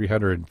across the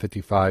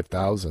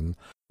 355,000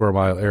 square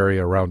mile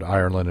area around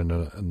Ireland and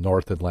the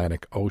North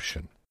Atlantic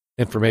Ocean.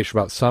 Information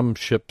about some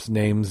ships'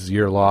 names,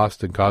 year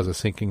lost, and cause of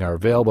sinking are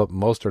available, but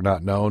most are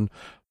not known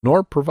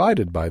nor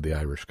provided by the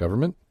Irish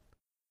government.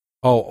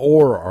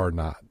 Or are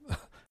not.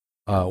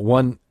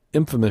 One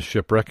infamous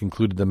shipwreck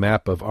included the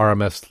map of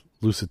RMS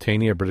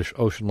Lusitania, a British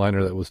ocean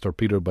liner that was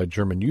torpedoed by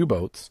German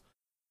U-boats.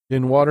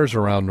 In waters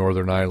around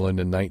Northern Ireland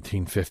in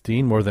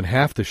 1915, more than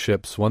half the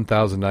ship's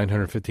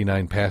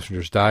 1,959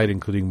 passengers died,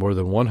 including more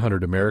than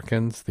 100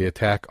 Americans. The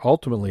attack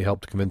ultimately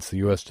helped convince the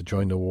U.S. to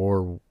join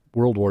World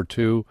War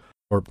II,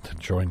 or to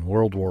join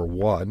World War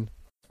I,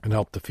 and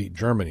help defeat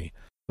Germany.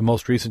 The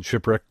most recent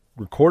shipwreck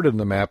recorded in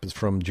the map is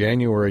from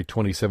January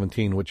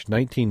 2017, which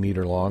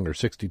 19-meter-long or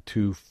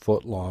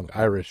 62-foot-long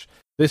Irish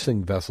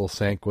fishing vessel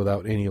sank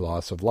without any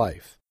loss of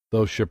life.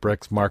 Those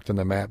shipwrecks marked on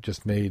the map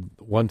just made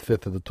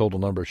 1/5 of the total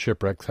number of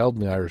shipwrecks held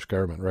in the Irish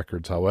government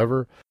records.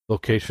 However,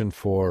 location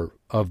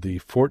of the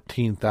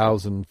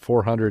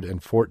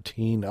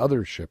 14,414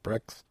 other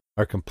shipwrecks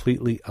are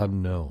completely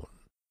unknown.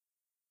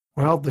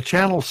 Well, the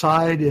channel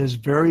side is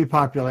very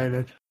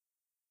populated.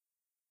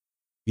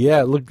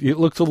 Yeah, it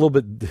looks a little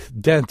bit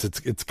dense.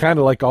 It's kind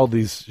of like all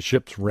these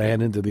ships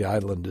ran into the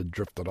island and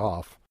drifted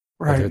off.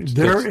 Right.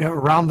 They're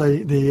around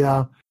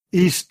the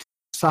east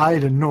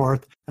side and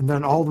north, and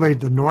then all the way to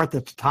the north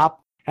at the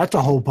top. That's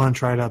a whole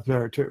bunch right up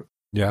there, too.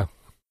 Yeah.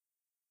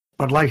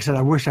 But like I said,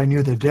 I wish I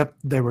knew the depth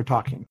they were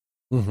talking.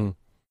 Mm-hmm.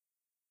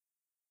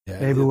 Yeah,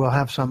 maybe we'll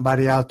have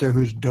somebody out there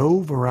who's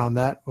dove around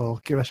that will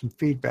give us some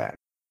feedback.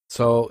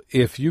 So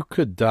if you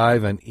could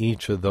dive on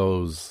each of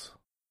those,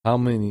 how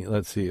many,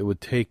 let's see, it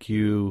would take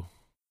you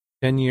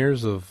 10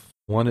 years of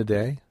one a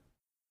day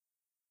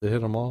to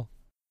hit them all?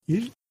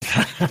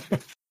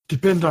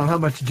 Depends on how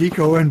much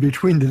deco in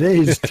between the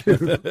days,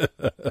 too.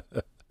 I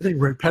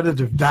think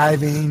repetitive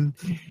diving,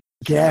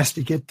 gas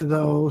to get to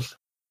those.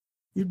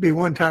 You'd be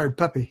one tired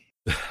puppy.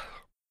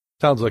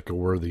 Sounds like a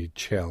worthy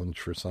challenge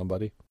for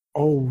somebody.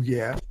 Oh,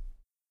 yeah.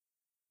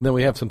 Then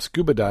we have some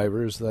scuba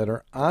divers that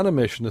are on a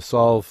mission to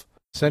solve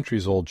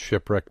centuries-old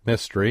shipwreck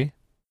mystery.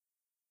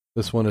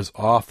 This one is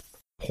off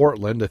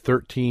Portland, a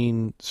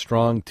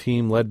 13-strong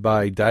team led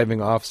by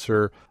diving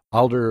officer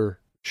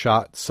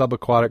Aldershot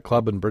Subaquatic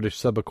Club and British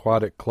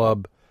Subaquatic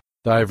Club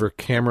diver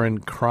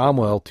Cameron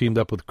Cromwell teamed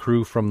up with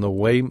crew from the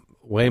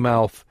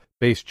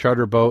Weymouth-based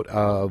charter boat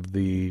of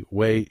the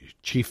Way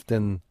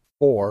Chieftain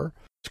 4,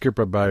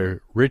 skippered by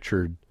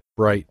Richard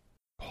Bright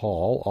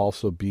Paul,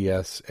 also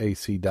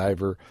BSAC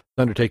diver,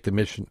 to undertake the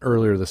mission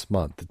earlier this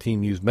month. The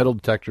team used metal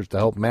detectors to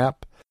help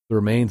map the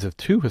remains of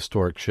 2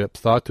 historic ships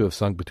thought to have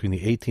sunk between the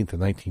 18th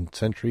and 19th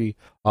century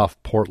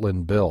off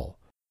Portland Bill.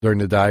 During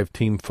the dive,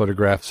 team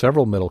photographed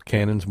several metal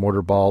cannons,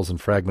 mortar balls, and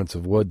fragments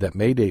of wood that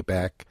may date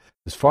back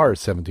as far as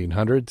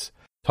 1700s.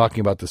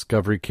 Talking about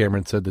discovery,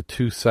 Cameron said the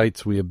 2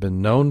 sites we have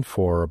been known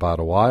for about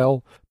a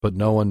while, but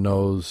no one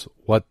knows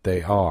what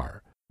they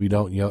are. We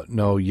don't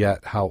know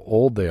yet how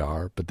old they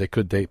are, but they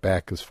could date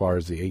back as far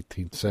as the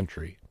 18th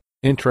century.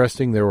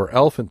 Interesting, there were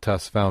elephant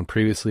tusks found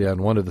previously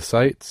on one of the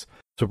sites,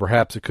 so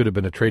perhaps it could have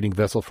been a trading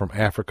vessel from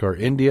Africa or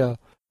India.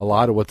 A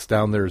lot of what's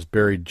down there is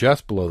buried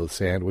just below the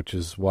sand, which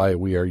is why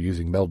we are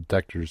using metal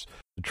detectors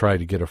to try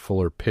to get a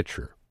fuller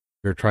picture.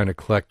 We're trying to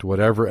collect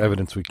whatever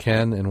evidence we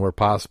can, and where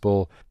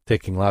possible,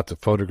 taking lots of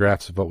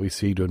photographs of what we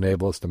see to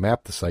enable us to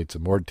map the sites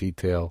in more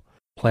detail,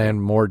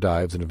 plan more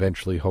dives, and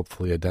eventually,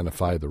 hopefully,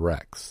 identify the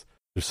wrecks.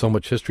 There's so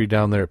much history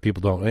down there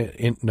people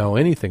don't know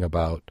anything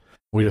about.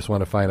 We just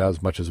want to find out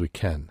as much as we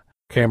can.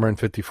 Cameron,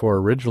 54,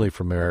 originally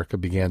from America,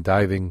 began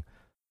diving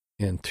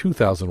in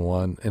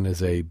 2001 and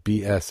is a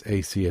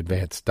BSAC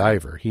advanced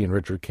diver. He and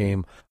Richard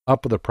came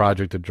up with a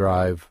project to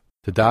dive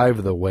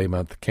the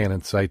Weymouth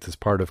Cannon sites as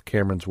part of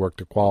Cameron's work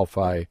to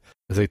qualify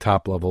as a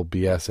top-level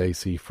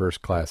BSAC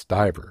first-class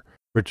diver.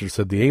 Richard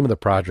said the aim of the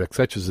project,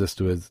 such as this,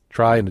 is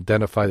try and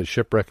identify the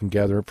shipwreck and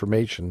gather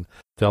information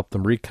to help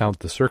them recount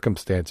the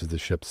circumstances of the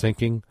ship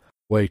sinking.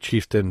 Way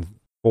Chieftain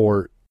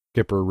 4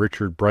 skipper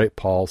Richard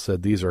Brightpaul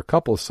said these are a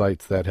couple of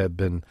sites that have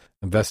been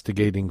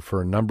investigating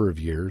for a number of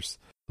years.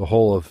 The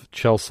whole of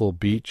Chelsea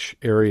Beach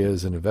area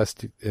is an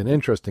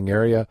interesting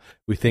area.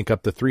 We think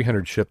up to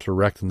 300 ships were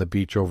wrecked on the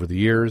beach over the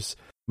years.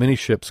 Many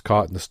ships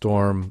caught in the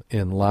storm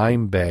in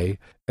Lime Bay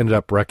ended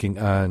up wrecking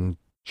on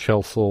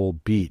Chelsea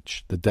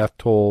Beach. The death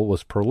toll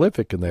was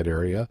prolific in that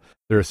area.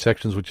 There are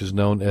sections which is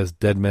known as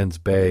Dead Men's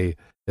Bay,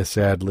 as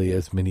sadly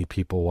as many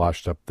people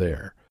washed up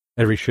there.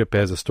 Every ship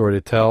has a story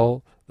to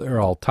tell. They're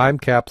all time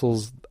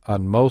capsules.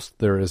 On most,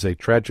 there is a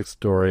tragic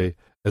story,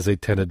 as they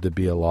tended to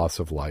be a loss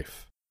of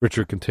life.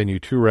 Richard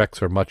continued, These 2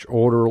 wrecks are much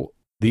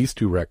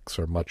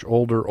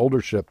older.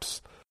 Older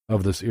ships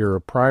of this era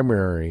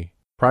primarily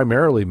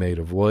made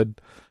of wood.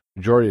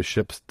 Majority of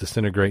ships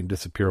disintegrate and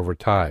disappear over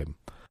time.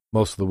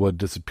 Most of the wood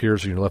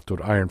disappears and you're left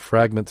with iron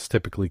fragments,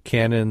 typically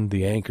cannon,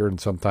 the anchor, and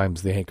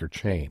sometimes the anchor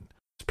chain.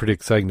 It's pretty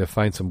exciting to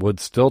find some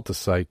wood still to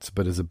sites,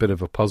 but is a bit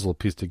of a puzzle to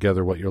piece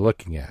together what you're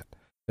looking at.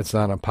 It's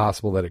not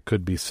impossible that it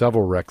could be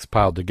several wrecks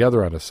piled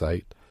together on a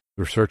site.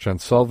 The research on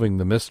solving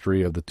the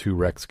mystery of the 2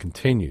 wrecks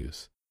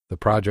continues. The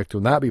project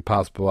will not be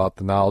possible without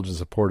the knowledge and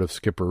support of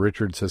Skipper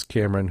Richard, says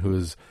Cameron, who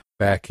is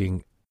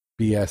backing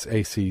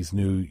BSAC's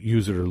new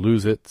Use It or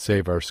Lose It,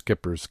 Save Our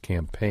Skippers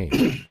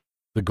campaign.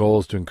 The goal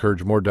is to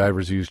encourage more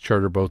divers to use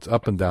charter boats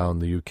up and down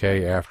the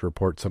UK after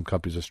reports some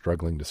companies are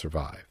struggling to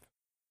survive.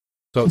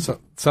 So it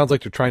sounds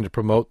like they're trying to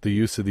promote the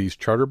use of these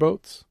charter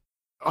boats?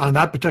 On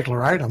that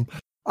particular item,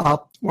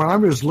 when I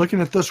was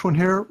looking at this one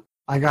here,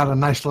 I got a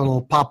nice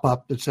little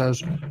pop-up that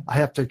says, I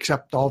have to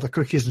accept all the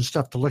cookies and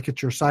stuff to look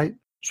at your site.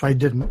 So I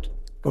didn't.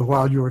 But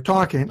while you were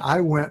talking,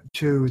 I went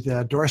to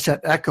the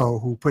Dorset Echo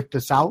who put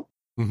this out,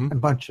 a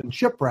bunch of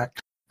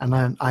shipwrecks, and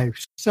then I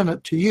sent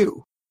it to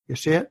you. You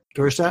see it,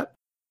 Dorset?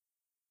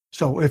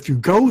 So if you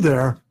go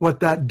there, what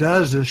that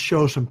does is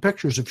show some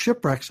pictures of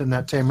shipwrecks in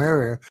that same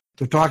area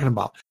they're talking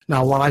about.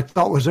 Now, what I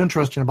thought was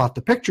interesting about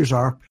the pictures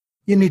are,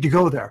 you need to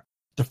go there.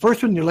 The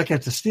first one, you look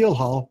at the steel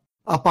hull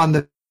up on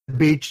the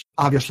beach,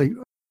 obviously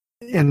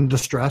in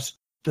distress.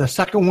 The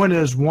second one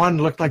is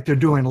looked like they're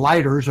doing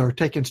lighters or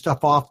taking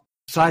stuff off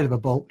the side of a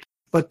boat.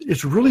 But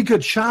it's really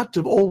good shots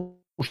of old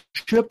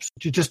ships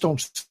that you just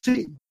don't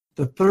see.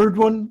 The third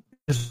one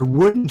is a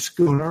wooden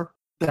schooner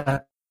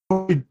that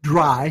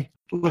dry.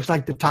 Looks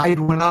like the tide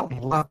went out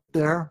and left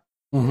there.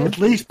 At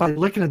least by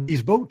looking at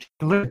these boats, you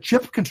can look at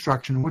ship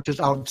construction, which is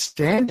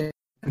outstanding.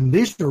 And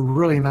these are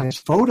really nice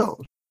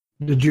photos.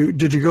 Did you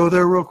go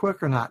there real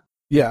quick or not?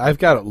 Yeah, I've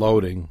got it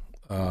loading.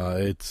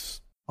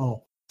 It's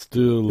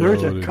still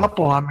there's loading. A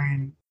couple. I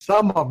mean,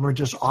 some of them are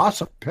just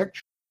awesome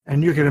pictures,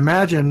 and you can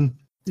imagine,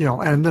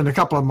 and then a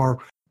couple of them are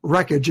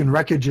wreckage, and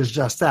wreckage is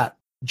just that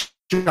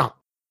junk.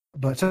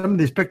 But some of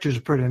these pictures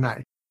are pretty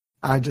nice.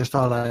 I just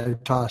thought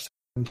I'd toss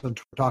since we're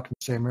talking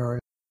the same area.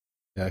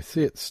 Yeah, I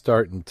see it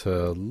starting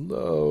to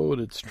load.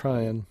 It's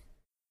trying.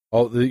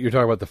 Oh, you're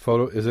talking about the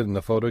photo? Is it in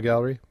the photo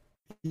gallery?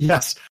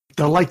 Yes.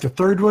 The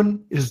third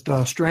one is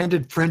the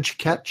Stranded French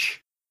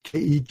Ketch,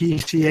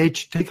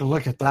 Ketch. Take a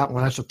look at that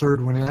one. That's the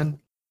third one in.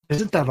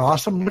 Isn't that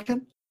awesome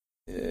looking?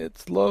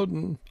 It's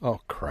loading. Oh,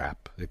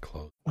 crap. It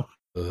closed.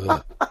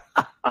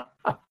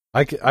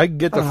 I can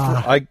get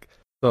the...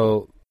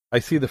 So I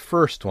see the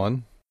first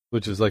one,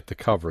 which is like the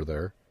cover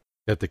there.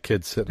 Got the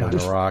kids sitting on the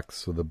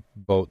rocks with the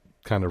boat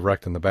kind of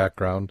wrecked in the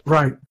background.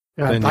 Right.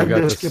 Yeah, then I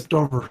just skipped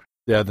over.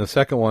 Yeah, the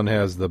second one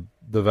has the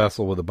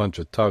vessel with a bunch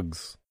of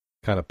tugs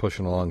kind of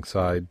pushing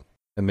alongside,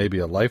 and maybe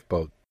a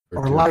lifeboat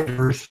or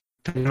lighters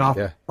taking off,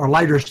 or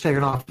lighters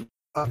taking off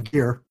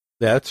gear.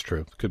 Yeah, that's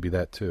true. Could be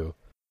that too.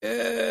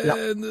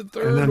 And the And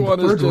third then one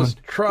the is third one just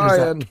is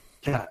trying. that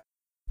cat.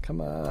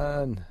 Come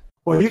on.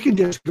 Well, you can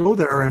just go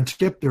there and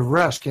skip the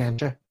rest,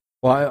 can't you?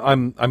 Well,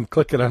 I'm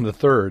clicking on the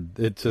third.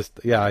 It just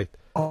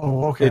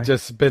Oh, okay. It's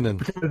just spinning.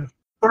 The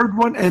third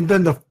one, and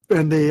then the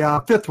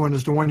fifth one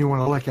is the one you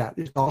want to look at.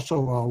 It's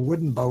also a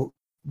wooden boat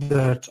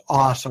that's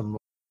awesome.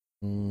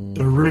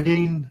 The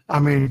rigging, I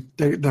mean,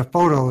 the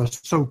photo is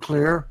so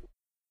clear.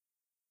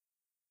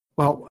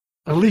 Well,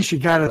 at least you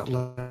got it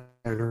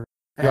later.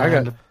 Yeah,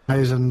 and the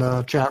guys in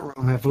the chat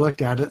room have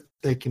looked at it.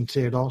 They can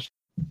see it also.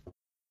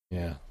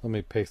 Yeah, let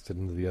me paste it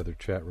into the other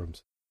chat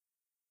rooms.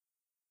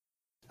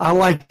 I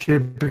liked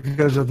it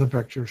because of the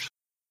pictures.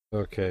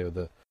 Okay,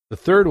 the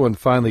third one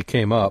finally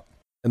came up,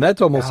 and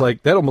that's almost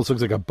that almost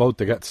looks like a boat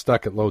that got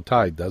stuck at low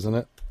tide, doesn't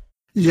it?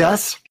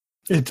 Yes,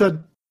 it's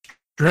a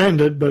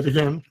stranded, but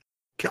again,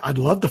 I'd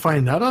love to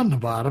find that on the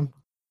bottom.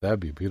 That'd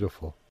be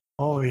beautiful.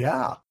 Oh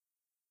yeah.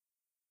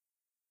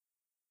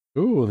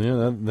 Ooh,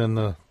 yeah.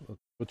 Then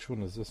which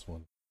one is this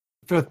one?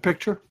 Fifth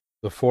picture.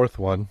 The fourth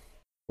one,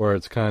 where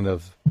it's kind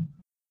of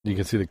you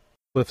can see the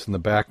cliffs in the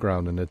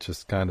background, and it's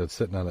just kind of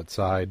sitting on its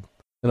side,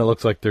 and it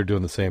looks like they're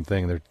doing the same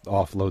thing. They're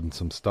offloading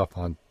some stuff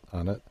on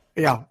it.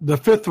 Yeah, the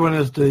fifth one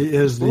is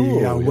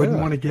the wooden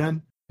one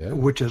again,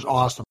 which is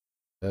awesome.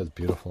 That's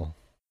beautiful.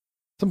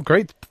 Some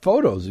great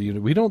photos.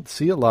 We don't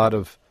see a lot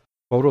of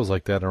photos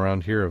like that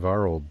around here of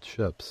our old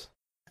ships.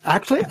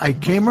 Actually, I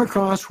came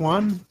across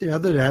one the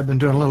other day. I've been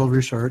doing a little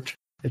research.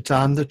 It's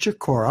on the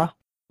Chicora,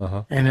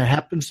 and it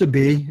happens to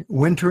be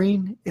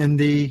wintering in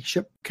the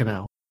ship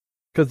canal.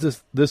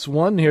 Because this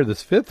one here,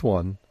 this fifth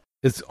one,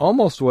 is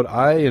almost what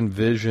I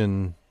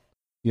envision,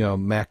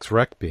 Max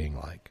Wreck being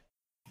like.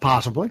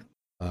 Possibly.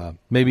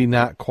 Maybe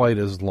not quite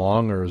as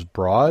long or as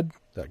broad,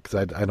 because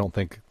I don't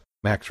think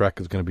Max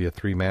Wreck is going to be a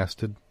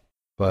 3-masted.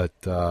 But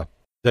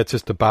that's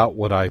just about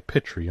what I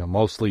picture.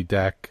 Mostly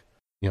deck,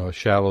 a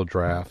shallow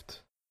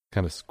draft,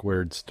 kind of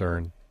squared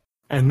stern.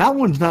 And that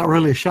one's not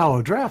really a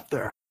shallow draft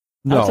there.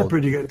 That's a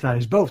pretty good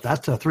sized boat.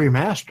 That's a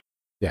 3-master.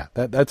 Yeah,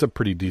 that's a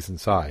pretty decent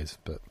size.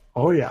 But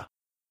oh yeah.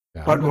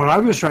 But what I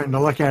was trying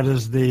to look at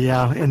is the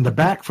in the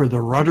back for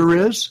the rudder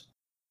is.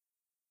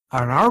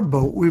 On our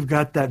boat, we've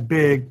got that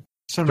big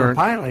center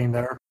piling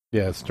there.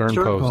 Yeah, stern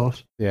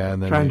post. Yeah,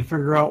 and then trying to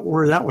figure out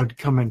where that would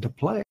come into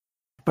play.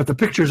 But the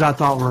pictures I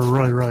thought were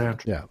really, really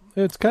interesting. Yeah,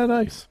 it's kind of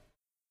nice.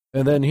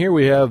 And then here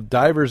we have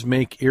divers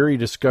make eerie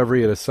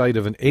discovery at a site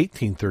of an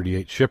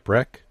 1838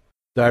 shipwreck.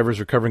 Divers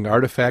recovering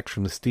artifacts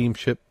from the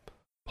steamship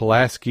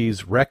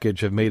Pulaski's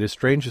wreckage have made a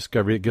strange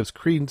discovery that gives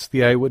credence to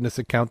the eyewitness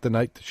account the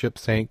night the ship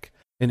sank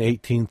in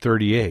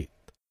 1838.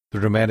 The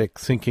dramatic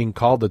sinking,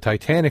 called the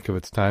Titanic of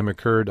its time,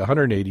 occurred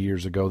 180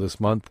 years ago this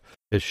month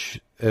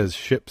as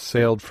ships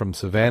sailed from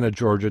Savannah,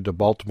 Georgia to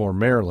Baltimore,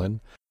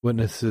 Maryland.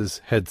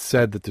 Witnesses had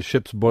said that the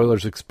ship's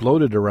boilers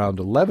exploded around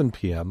 11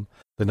 p.m.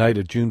 the night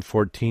of June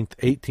 14,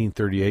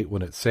 1838,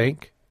 when it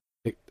sank.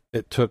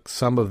 It took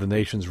some of the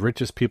nation's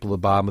richest people to the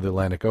bottom of the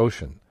Atlantic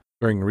Ocean.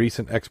 During a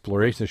recent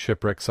exploration of the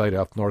shipwreck site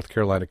off North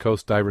Carolina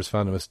coast, divers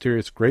found a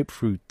mysterious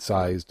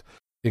grapefruit-sized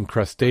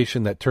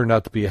incrustation that turned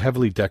out to be a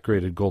heavily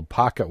decorated gold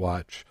pocket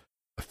watch.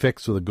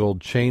 Affixed with a gold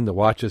chain, the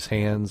watch's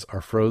hands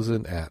are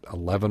frozen at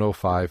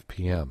 11:05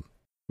 p.m.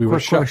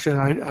 Quick question.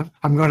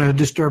 I'm going to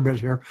disturb it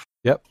here.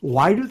 Yep.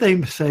 Why do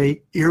they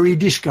say eerie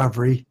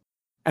discovery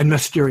and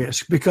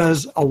mysterious?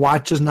 Because a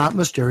watch is not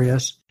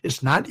mysterious.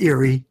 It's not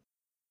eerie.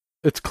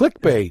 It's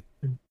clickbait.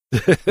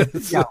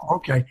 Yeah,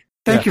 okay.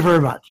 Thank you very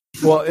much.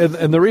 Well,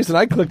 and the reason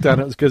I clicked on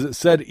it was because it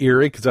said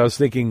Erie, because I was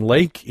thinking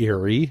Lake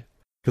Erie,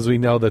 because we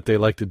know that they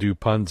like to do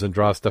puns and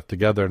draw stuff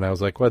together, and I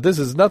was like, well, this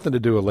has nothing to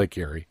do with Lake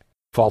Erie.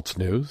 False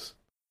news.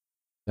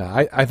 Now,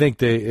 I think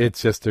they're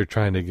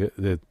trying to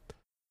get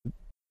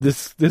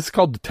this is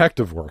called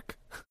detective work.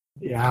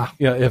 Yeah.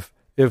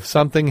 If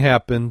something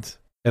happened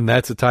and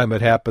that's the time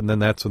it happened, then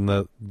that's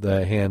when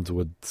the hands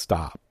would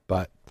stop.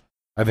 But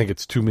I think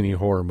it's too many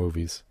horror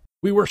movies.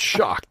 We were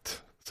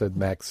shocked, said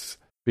Max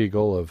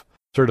Spiegel of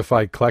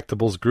Certified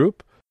Collectibles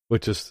Group,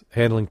 which is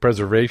handling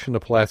preservation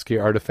of Pulaski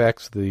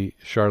artifacts. The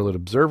Charlotte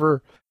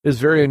Observer. It is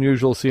very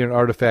unusual to see an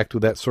artifact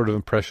with that sort of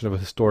impression of a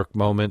historic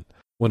moment.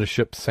 When a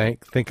ship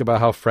sank, think about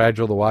how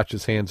fragile the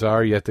watch's hands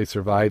are, yet they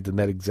survived in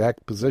that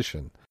exact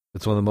position.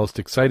 It's one of the most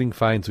exciting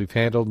finds we've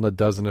handled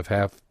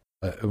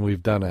and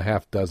we've done a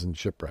half dozen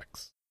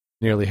shipwrecks.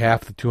 Nearly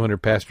half the 200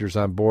 passengers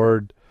on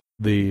board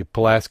the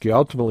Pulaski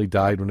ultimately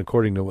died when,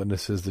 according to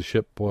witnesses, the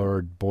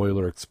shipboard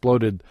boiler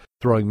exploded,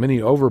 throwing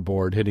many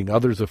overboard, hitting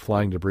others with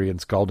flying debris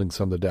and scalding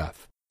some to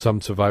death.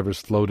 Some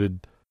survivors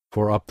floated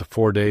for up to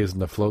 4 days in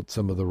the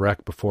flotsam of the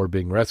wreck before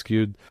being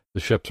rescued. The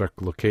ship's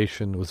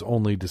location was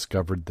only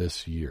discovered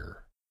this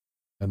year.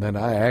 And then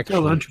I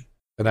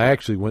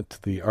actually went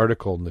to the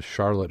article in the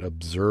Charlotte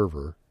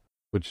Observer,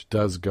 which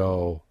does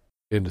go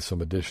into some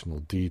additional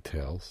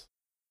details.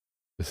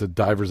 It said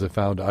divers have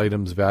found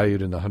items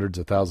valued in the hundreds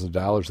of thousands of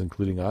dollars,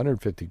 including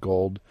 150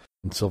 gold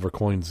and silver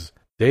coins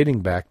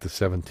dating back to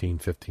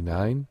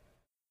 1759.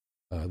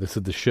 They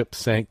said the ship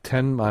sank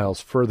 10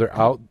 miles further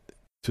out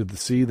to the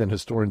sea than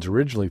historians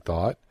originally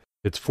thought.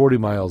 It's 40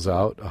 miles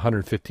out,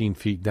 115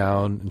 feet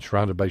down, and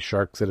surrounded by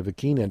sharks that have a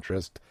keen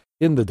interest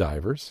in the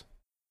divers.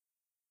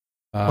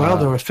 Well,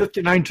 there was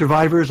 59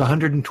 survivors,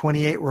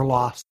 128 were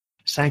lost.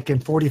 Sank in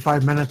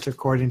 45 minutes,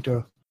 according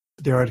to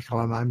the article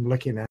I'm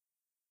looking at.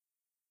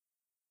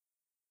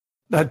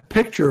 That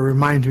picture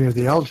reminds me of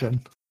the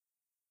Elgin,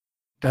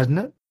 doesn't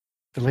it?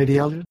 The Lady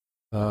Elgin?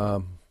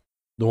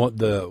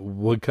 The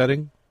wood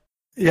cutting?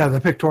 Yeah,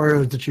 the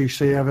pictorial that you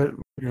see of it,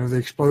 the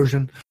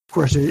explosion. Of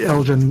course, the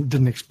Elgin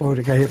didn't explode.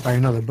 It got hit by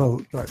another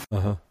boat, but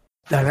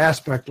that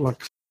aspect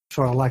looks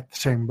sort of like the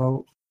same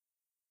boat.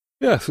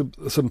 Yeah,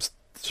 some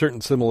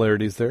certain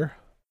similarities there.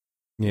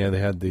 Yeah, they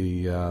had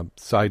the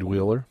side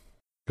wheeler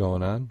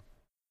going on.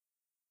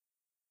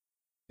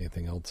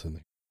 Anything else in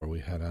there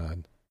we had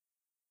on?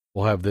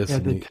 We'll have this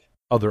and the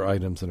other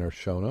items in our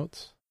show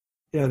notes.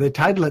 Yeah, they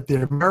titled it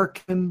the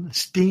American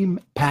Steam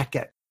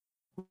Packet,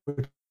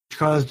 which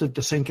caused it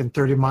to sink in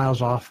 30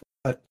 miles off.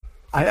 But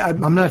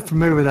I'm not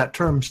familiar with that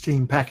term,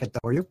 steam packet,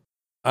 though, are you?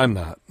 I'm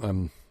not.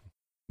 I'm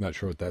not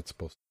sure what that's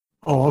supposed to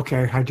be. Oh,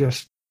 okay. I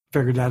just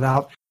figured that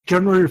out.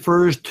 Generally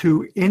refers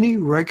to any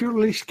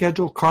regularly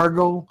scheduled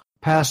cargo,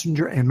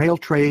 passenger, and mail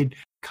trade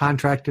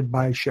contracted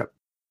by a ship.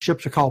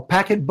 Ships are called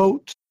packet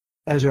boats,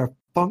 as their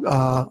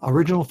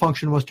original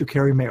function was to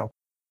carry mail.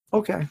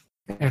 Okay.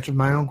 Answered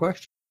my own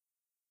question.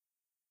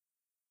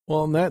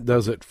 Well, and that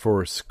does it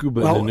for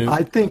Scuba. Well,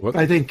 I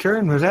think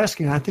Karen was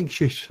asking. I think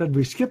she said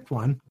we skipped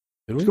one.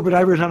 Did we? Scuba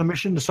divers on a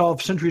mission to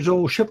solve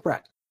centuries-old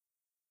shipwreck.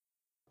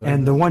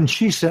 And the one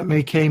she sent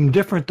me came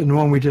different than the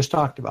one we just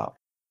talked about.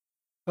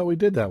 Oh, we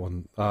did that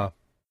one. No,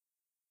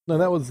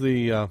 that was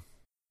the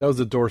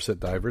Dorset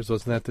divers.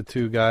 Wasn't that the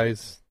two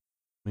guys?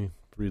 Let me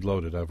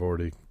reload it. I've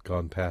already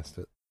gone past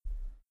it.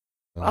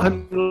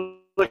 I'm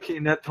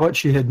looking at what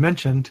she had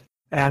mentioned,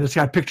 and it's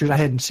got pictures I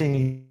hadn't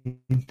seen.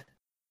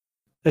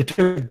 They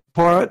took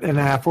part in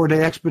a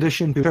 4-day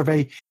expedition to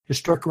survey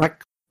historic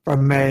wreck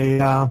from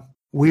a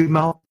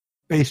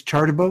Weymouth-based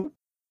charter boat.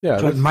 Yeah,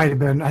 so it might have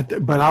been,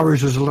 but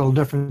ours is a little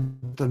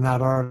different than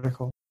that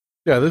article.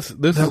 Yeah, this is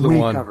the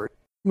one. Covered.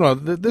 No,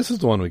 this is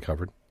the one we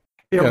covered.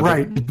 Yeah,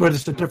 right, but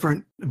it's a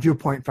different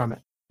viewpoint from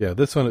it. Yeah,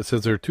 this one, it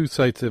says there are two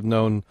sites they've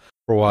known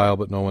for a while,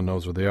 but no one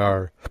knows where they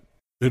are.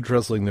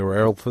 Interestingly, there were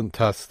elephant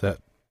tusks that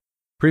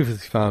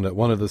previously found at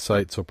one of the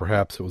sites, so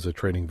perhaps it was a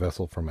trading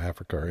vessel from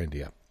Africa or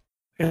India.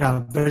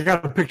 Yeah, they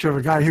got a picture of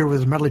a guy here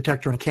with a metal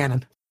detector and a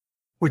cannon,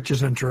 which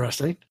is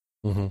interesting.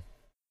 Mm-hmm.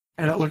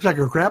 And it looks like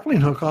a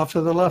grappling hook off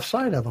to the left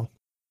side of him.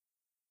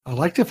 I'd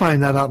like to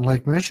find that out in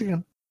Lake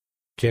Michigan.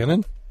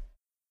 Cannon?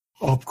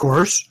 Of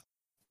course.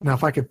 Now,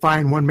 if I could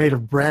find one made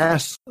of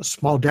brass, a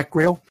small deck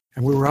rail,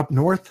 and we were up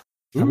north,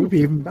 that would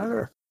be even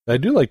better. I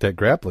do like that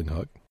grappling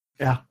hook.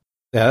 Yeah.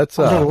 Yeah, that's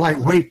a little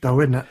lightweight, though,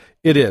 isn't it?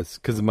 It is,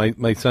 because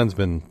my son's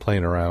been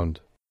playing around.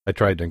 I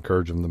tried to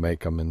encourage him to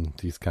make them, and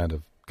he's kind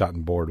of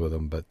gotten bored with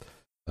them. But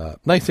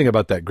nice thing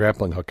about that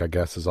grappling hook, I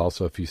guess, is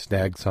also if you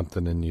snag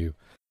something and you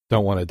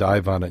don't want to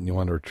dive on it and you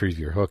want to retrieve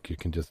your hook, you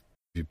can just,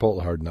 if you pull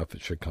it hard enough,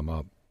 it should come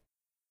up.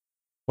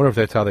 Wonder if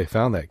that's how they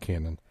found that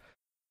cannon.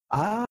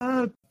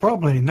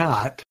 Probably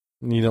not.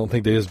 You don't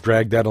think they just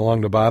dragged that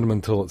along the bottom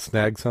until it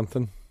snagged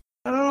something?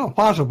 I don't know.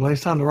 Possibly.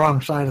 It's on the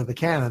wrong side of the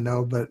cannon,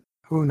 though, but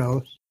who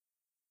knows?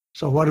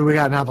 So what do we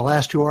got now? The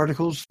last two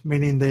articles,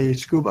 meaning the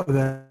scuba,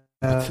 the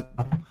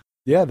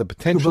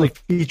potentially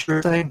scuba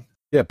feature thing.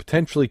 Yeah,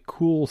 potentially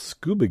cool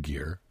scuba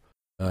gear.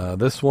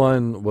 This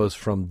one was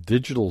from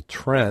Digital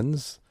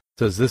Trends.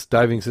 It says this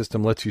diving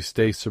system lets you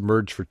stay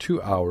submerged for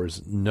 2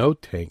 hours, no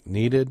tank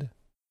needed.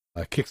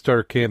 A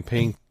Kickstarter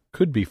campaign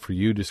could be for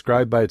you.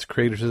 Described by its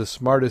creators as the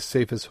smartest,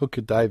 safest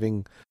hookah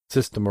diving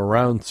system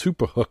around,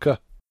 Super Hookah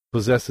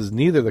possesses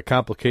neither the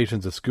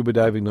complications of scuba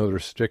diving nor the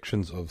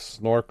restrictions of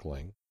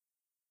snorkeling.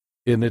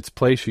 In its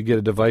place, you get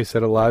a device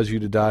that allows you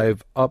to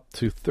dive up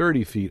to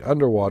 30 feet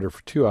underwater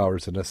for 2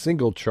 hours in a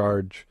single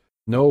charge.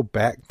 No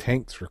back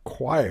tanks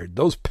required.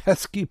 Those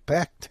pesky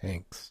back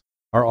tanks.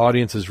 Our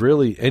audience is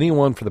really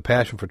anyone for the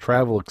passion for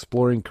travel,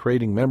 exploring,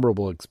 creating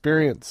memorable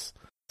experience,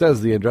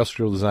 says the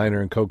industrial designer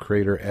and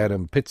co-creator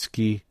Adam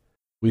Pitsky.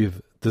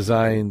 We've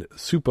designed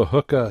Super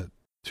Hookah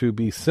to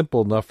be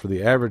simple enough for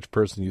the average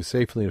person to use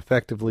safely and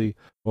effectively,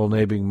 while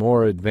enabling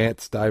more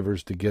advanced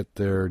divers to get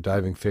their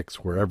diving fix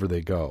wherever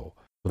they go,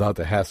 without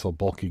the hassle of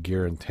bulky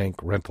gear and tank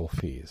rental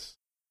fees.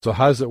 So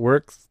how does it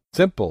work?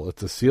 Simple.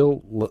 It's a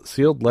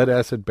sealed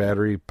lead-acid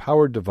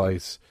battery-powered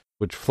device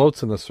which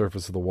floats on the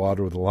surface of the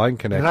water with a line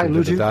connection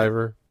to the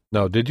diver.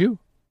 No, did you?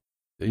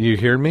 You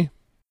hear me?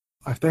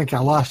 I think I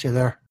lost you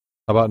there.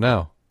 How about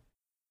now?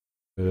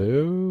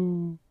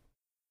 Hello?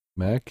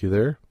 Mac, you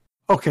there?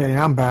 Okay,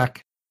 I'm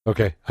back.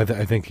 Okay, I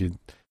think you,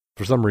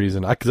 for some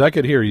reason, because I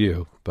could hear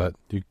you, but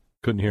you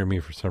couldn't hear me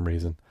for some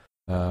reason.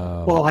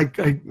 Well,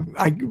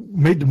 I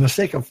made the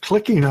mistake of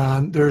clicking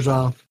on, there's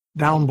a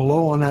down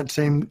below on that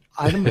same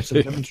item, it's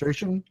a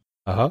demonstration.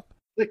 Uh-huh.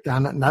 Clicked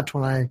on it, and that's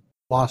when I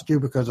lost you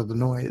because of the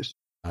noise.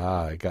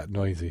 It got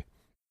noisy.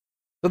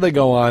 So they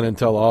go on and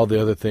tell all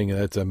the other thing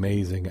that's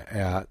amazing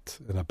at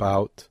and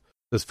about.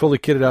 This fully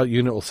kitted out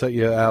unit will set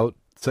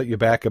you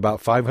back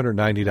about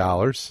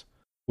 $590.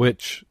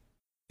 which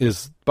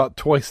is about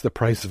twice the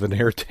price of an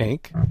air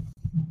tank.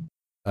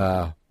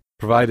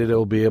 Provided it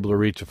will be able to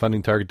reach a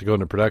funding target to go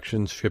into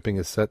production, shipping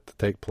is set to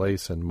take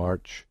place in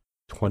March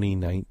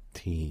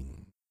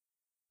 2019.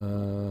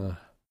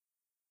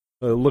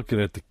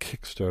 Looking at the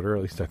Kickstarter,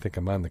 at least I think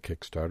I'm on the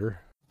Kickstarter.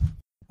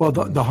 Well,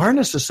 the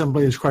harness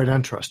assembly is quite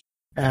interesting,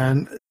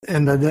 and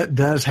that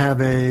does have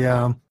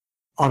a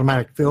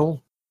automatic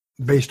fill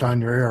based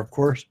on your air, of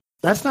course.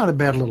 That's not a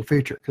bad little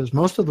feature, because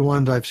most of the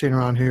ones I've seen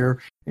around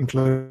here,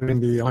 including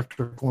the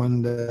electric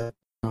one that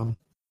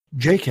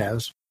Jake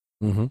has,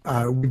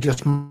 we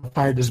just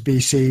modified as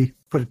BC,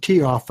 put a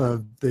T off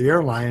of the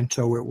airline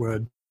so it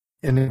would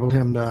enable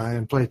him to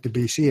inflate the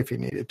BC if he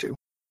needed to.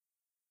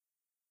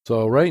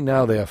 So right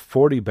now they have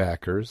 40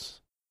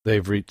 backers.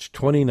 They've reached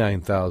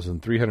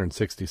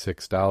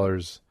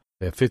 $29,366.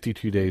 They have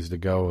 52 days to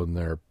go, and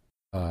their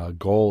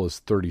goal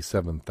is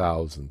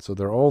 $37,000. So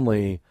they're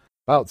only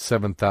about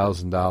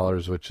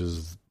 $7,000, which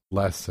is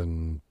less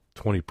than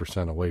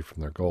 20% away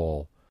from their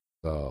goal.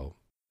 So,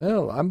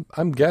 well,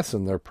 I'm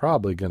guessing they're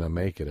probably going to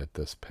make it at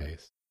this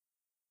pace.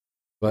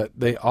 But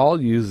they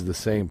all use the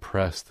same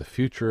press. The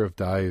future of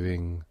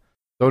diving.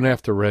 Don't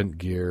have to rent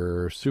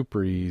gear.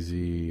 Super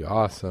easy.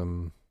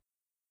 Awesome.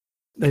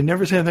 They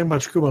never say anything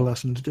about scuba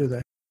lessons, do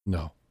they?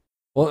 No.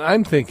 Well,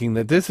 I'm thinking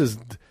that this is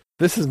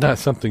not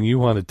something you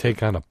want to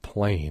take on a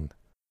plane.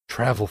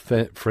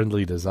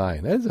 Travel-friendly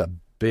design. That is a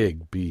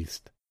big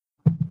beast.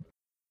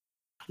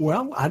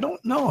 Well, I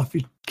don't know if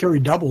you carry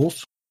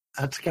doubles.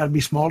 That's got to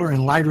be smaller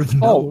and lighter than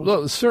doubles.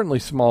 Well, certainly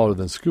smaller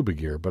than scuba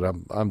gear, but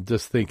I'm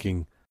just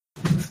thinking,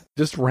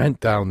 just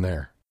rent down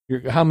there.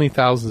 How many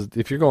thousands?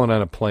 If you're going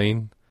on a plane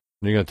and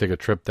you're going to take a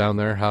trip down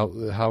there,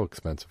 how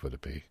expensive would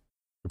it be?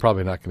 You're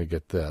probably not going to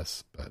get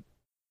this, but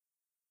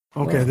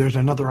okay. There's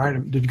another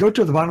item. Did you go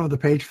to the bottom of the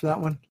page for that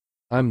one?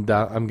 I'm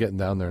getting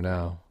down there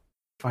now.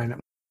 Find it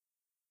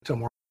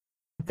somewhere.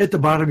 At the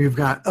bottom, you've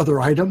got other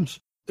items.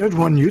 There's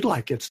one you'd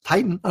like. It's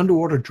Titan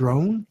underwater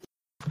drone.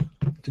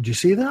 Did you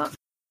see that?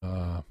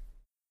 I'm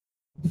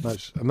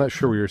not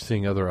sure where you're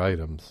seeing other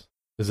items.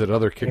 Is it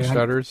other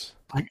Kickstarters?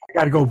 I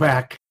got to go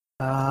back.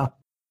 I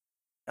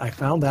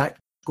found that.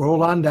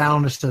 Scroll on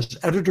down. It says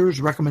editor's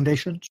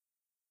recommendations.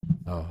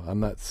 Oh,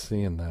 I'm not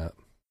seeing that.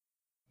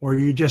 Or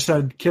you just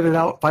said kitted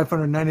out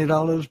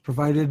 $590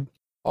 provided.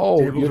 Oh,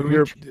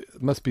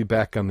 it must be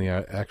back on the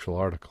actual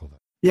article. Then.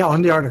 Yeah,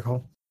 on the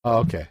article. Oh,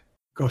 okay.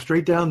 Go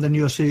straight down, then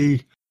you'll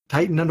see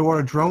Titan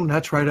underwater drone.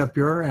 That's right up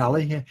your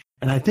alley.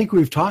 And I think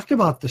we've talked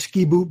about the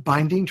ski boot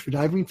bindings for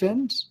diving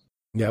fins.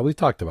 Yeah, we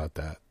talked about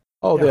that.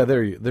 Oh, yeah,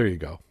 there you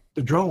go.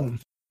 The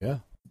drone. Yeah.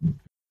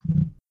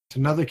 It's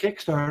another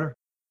Kickstarter.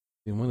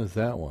 And when is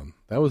that one?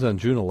 That was on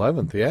June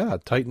 11th. Yeah,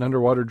 Titan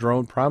underwater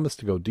drone promised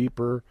to go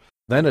deeper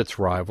than its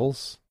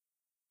rivals.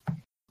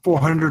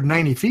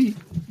 490 feet.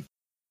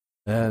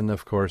 And,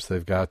 of course,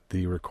 they've got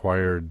the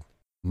required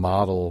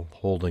model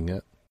holding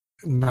it.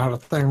 Not a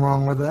thing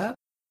wrong with that.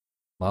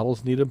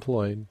 Models need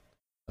employed.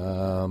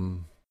 Oh,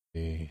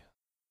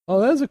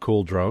 that's a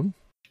cool drone.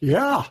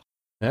 Yeah.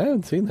 I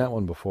haven't seen that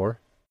one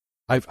before.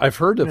 I've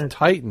heard of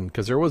Titan,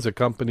 because there was a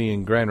company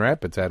in Grand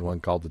Rapids had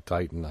one called the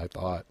Titan, I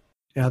thought.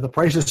 Yeah, the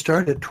prices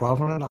start at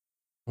 $1,200. I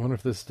wonder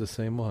if this is the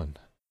same one.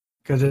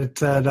 Because it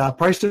said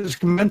prices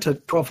commence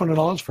at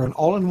 $1,200 for an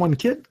all-in-one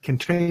kit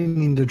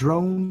containing the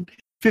drone,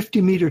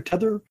 50-meter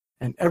tether,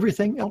 and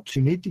everything else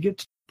you need to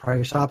get.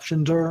 Price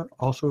options are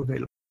also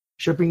available.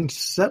 Shipping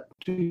set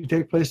to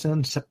take place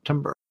in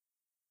September.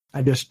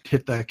 I just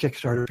hit the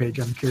Kickstarter page.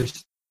 I'm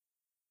curious.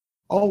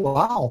 Oh,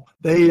 wow.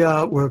 They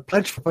were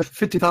pledged for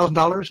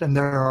 $50,000, and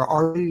they're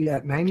already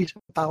at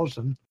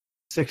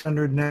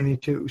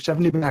 $97,692,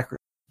 70 backers.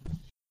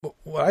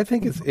 What I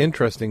think is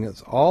interesting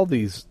is all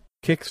these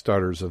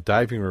Kickstarters of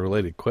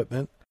diving-related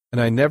equipment,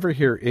 and I never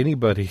hear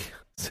anybody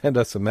send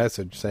us a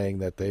message saying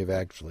that they've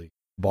actually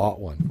bought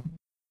one.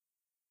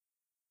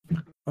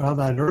 Well,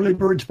 that early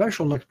bird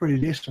special looks pretty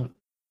decent.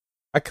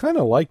 I kind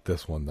of like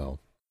this one, though.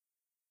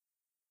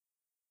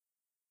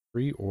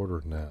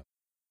 Pre-order now.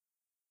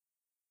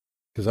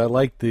 Because I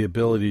like the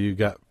ability, you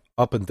got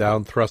up and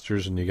down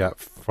thrusters and you got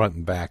front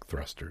and back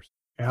thrusters.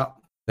 Yeah.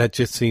 That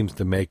just seems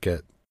to make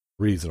it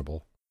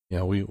reasonable. You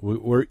know,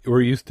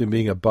 we're used to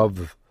being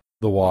above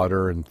the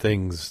water, and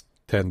things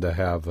tend to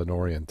have an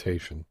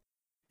orientation.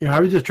 Yeah, I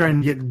was just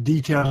trying to get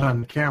details on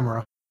the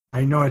camera.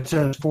 I know it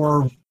says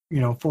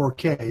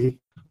 4K,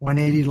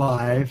 180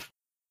 live,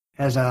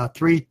 has a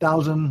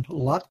 3,000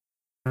 LUT.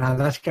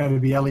 That's got to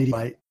be LED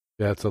light.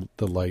 Yeah, it's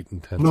the light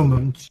intensity.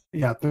 Lumens.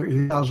 Yeah,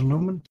 30,000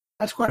 lumens.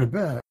 That's quite a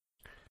bit.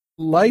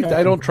 Light,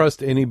 I don't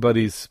trust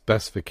anybody's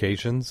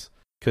specifications,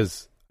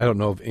 because I don't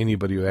know of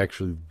anybody who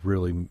actually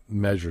really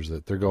measures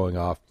it. They're going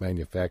off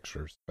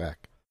manufacturer's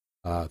spec.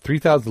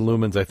 3,000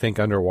 lumens, I think,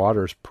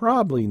 underwater is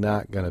probably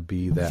not going to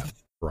be that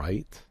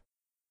bright.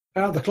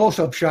 The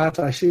close-up shots,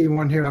 I see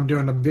one here. I'm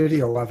doing a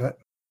video of it.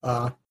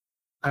 I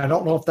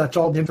don't know if that's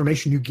all the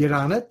information you get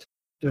on it.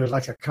 There's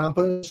like a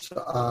compass.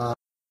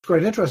 It's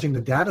quite interesting,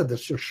 the data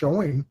that you're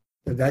showing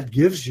that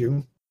gives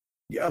you,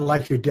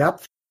 like your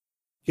depth,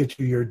 gets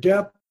you your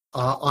depth,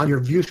 on your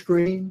view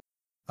screen,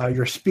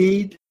 your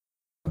speed.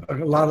 A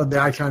lot of the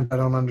icons, I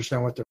don't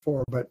understand what they're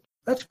for, but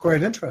that's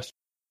quite interesting.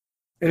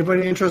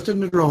 Anybody interested in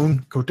the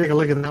drone, go take a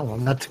look at that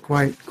one. That's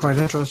quite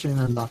interesting,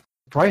 and the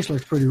price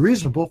looks pretty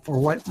reasonable for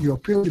what you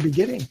appear to be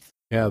getting.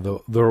 Yeah,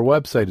 their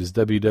website is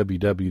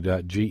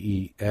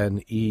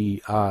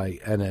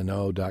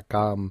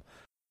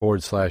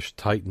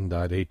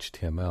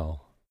www.geneinno.com/titan.html.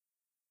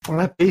 When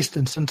I paste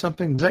and send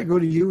something, does that go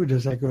to you or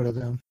does that go to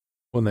them?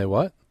 When they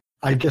what?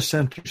 I just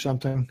sent you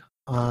something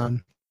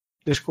on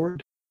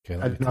Discord. Okay,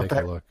 let me take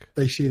a look.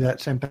 They see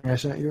that same thing I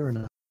sent you or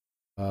not?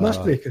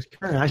 Must be, because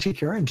Karen, I see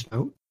Karen's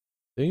note.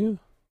 Do you?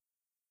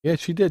 Yeah,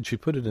 she did. She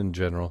put it in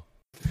general.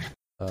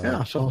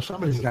 Yeah, so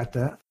somebody's got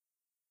that.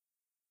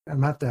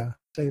 I'm going to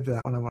save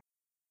that one.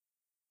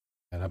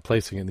 And I'm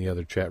placing it in the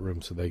other chat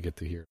room so they get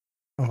to hear.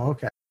 Oh,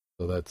 okay.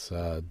 So that's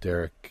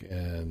Derek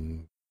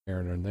and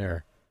Aaron are in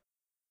there.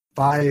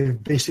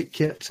 5 basic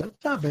kits.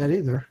 That's not bad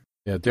either.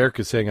 Yeah, Derek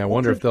is saying, I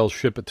wonder if they'll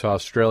ship it to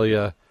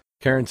Australia.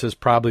 Karen says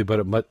probably, but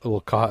it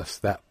will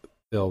cost that.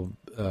 They'll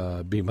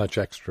be much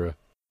extra.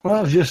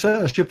 Well, as you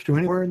said, it ships to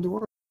anywhere in the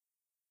world.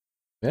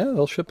 Yeah,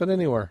 they'll ship it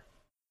anywhere.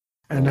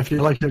 And if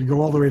you like to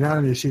go all the way down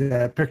and you see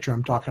that picture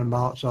I'm talking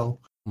about, so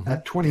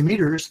at 20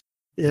 meters,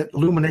 it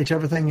illuminates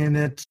everything in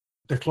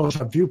the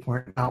close-up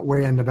viewpoint, not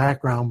way in the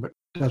background, but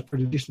does a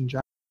pretty decent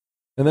job.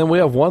 And then we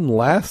have one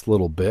last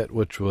little bit,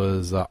 which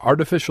was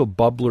artificial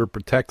bubbler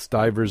protects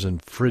divers in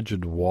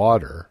frigid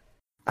water.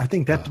 I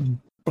think that's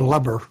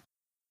blubber.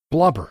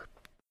 Blubber.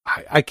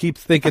 I keep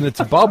thinking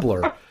it's a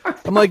bubbler.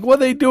 I'm like, what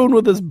are they doing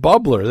with this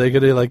bubbler? Are they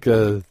going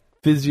to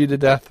fizz you to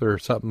death or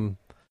something?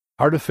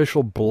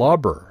 Artificial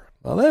blubber.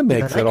 Well, that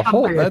makes it a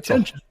whole. That's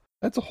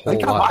a whole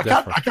lot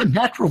different. I got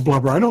natural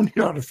blubber. I don't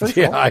need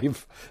artificial. Yeah,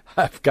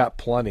 I've got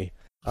plenty.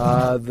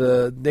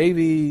 The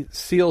Navy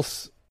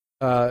SEALs.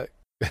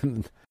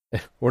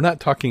 We're not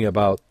talking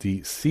about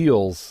the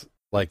SEALs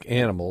like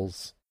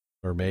animals,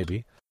 or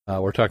maybe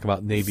we're talking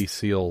about Navy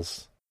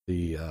SEALs,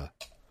 the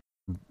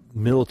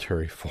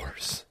military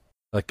force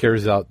that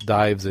carries out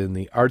dives in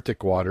the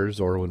Arctic waters,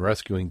 or when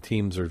rescuing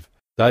teams are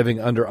diving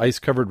under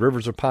ice-covered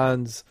rivers or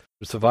ponds.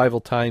 The survival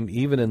time,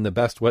 even in the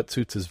best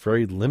wetsuits, is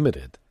very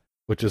limited,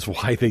 which is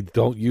why they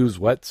don't use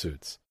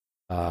wetsuits.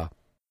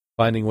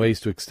 Finding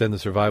ways to extend the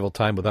survival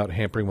time without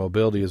hampering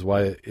mobility is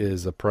why it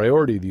is a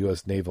priority of the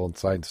U.S. naval and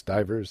science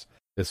divers.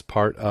 As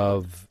part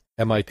of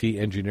MIT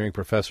engineering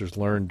professors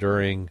learned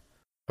during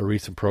a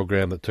recent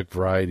program that took a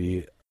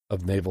variety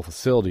of naval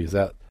facilities.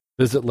 That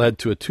visit led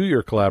to a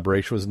 2-year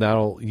collaboration, was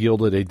now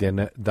yielded a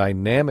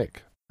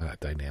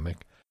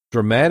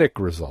dramatic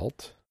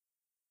result.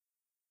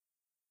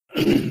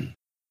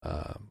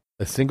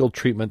 A single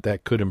treatment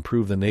that could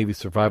improve the Navy's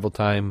survival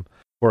time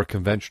for a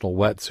conventional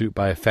wetsuit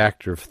by a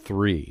factor of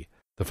 3.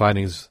 The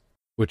findings,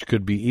 which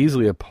could be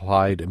easily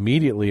applied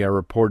immediately, are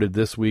reported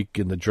this week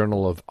in the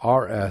Journal of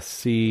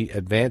RSC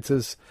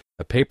Advances,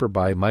 a paper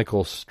by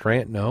Michael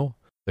Strantno,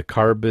 the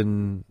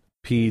Carbon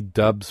P.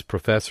 Dubs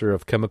Professor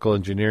of Chemical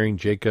Engineering,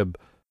 Jacob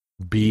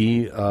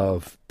B.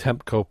 of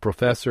Tempco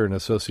Professor and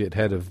Associate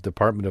Head of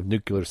Department of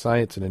Nuclear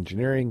Science and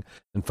Engineering,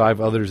 and 5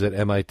 others at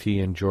MIT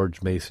and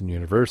George Mason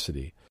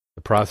University.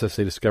 The process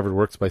they discovered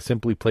works by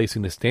simply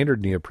placing a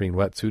standard neoprene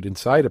wetsuit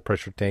inside a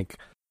pressure tank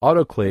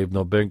autoclave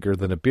no bigger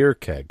than a beer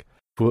keg,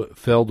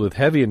 filled with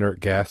heavy inert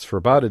gas for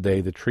about a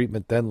day. The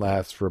treatment then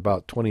lasts for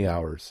about 20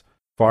 hours,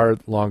 far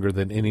longer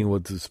than anyone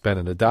would spend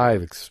in a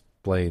dive,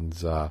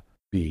 explains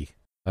B.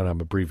 And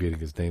I'm abbreviating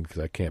his name because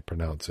I can't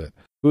pronounce it,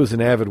 who is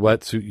an avid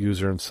wetsuit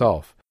user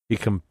himself. He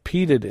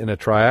competed in a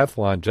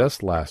triathlon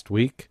just last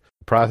week.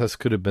 The process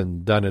could have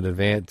been done in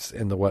advance,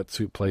 and the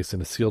wetsuit placed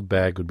in a sealed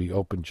bag would be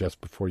opened just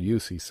before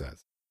use, he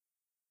says.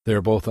 They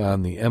are both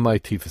on the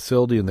MIT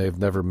facility, and they have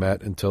never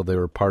met until they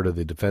were part of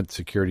the Defense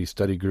Security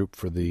Study Group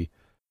for the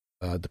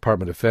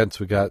Department of Defense.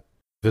 We got to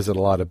visit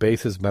a lot of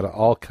bases, met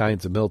all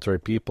kinds of military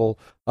people,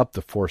 up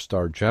to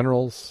 4-star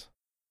generals.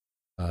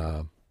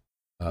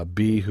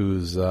 B,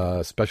 whose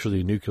specialty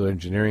in nuclear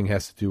engineering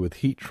has to do with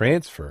heat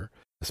transfer,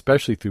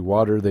 especially through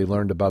water. They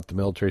learned about the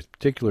military's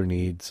particular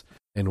needs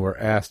and were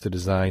asked to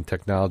design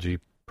technology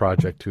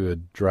project to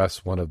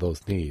address one of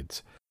those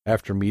needs.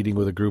 After meeting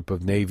with a group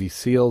of Navy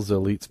SEALs, the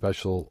Elite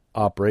Special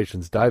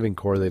Operations Diving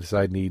Corps, they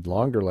decided need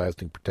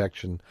longer-lasting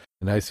protection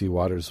in icy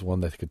waters,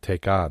 one that could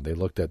take on. They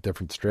looked at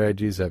different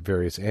strategies that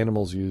various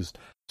animals used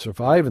to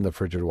survive in the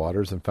frigid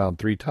waters and found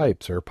 3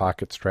 types: air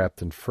pockets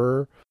trapped in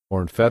fur,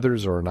 or in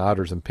feathers, or in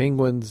otters and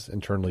penguins;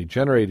 internally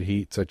generated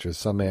heat, such as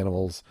some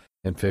animals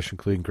and fish,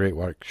 including great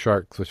white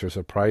sharks, which are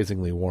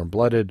surprisingly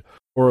warm-blooded;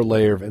 or a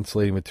layer of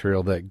insulating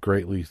material that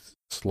greatly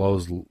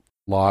slows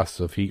loss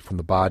of heat from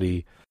the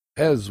body,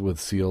 as with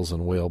seals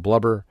and whale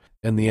blubber.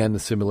 In the end, the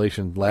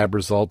simulation lab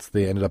results,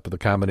 they ended up with a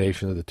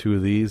combination of the 2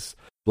 of these.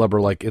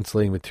 Blubber-like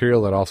insulating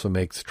material that also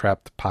makes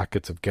trapped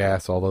pockets of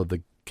gas, although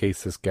the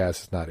case this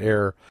gas is not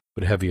air,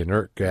 but heavy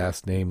inert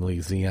gas, namely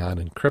xenon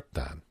and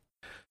krypton.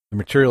 The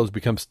material has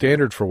become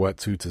standard for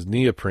wetsuits as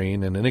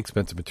neoprene, an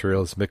inexpensive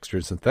material is mixture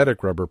of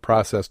synthetic rubber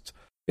processed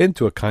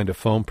into a kind of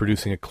foam,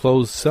 producing a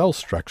closed cell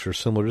structure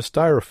similar to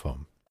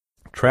styrofoam.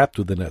 trapped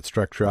within that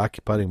structure,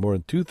 occupying more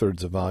than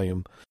two-thirds of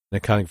volume and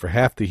accounting for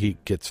half the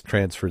heat gets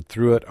transferred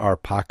through it, are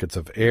pockets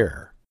of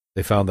air.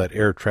 They found that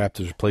air trapped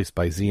is replaced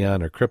by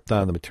xenon or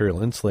krypton. The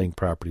material insulating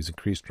properties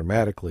increase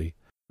dramatically.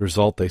 The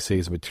result, they say,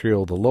 is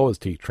material the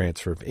lowest heat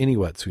transfer of any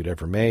wetsuit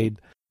ever made.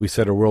 We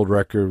set a world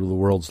record with the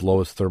world's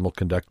lowest thermal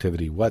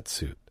conductivity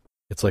wetsuit.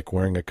 It's like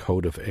wearing a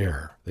coat of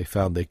air. They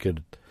found they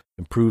could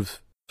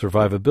improve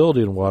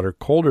survivability in water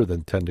colder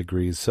than 10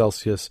 degrees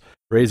Celsius,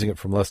 raising it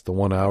from less than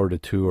 1 hour to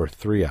 2 or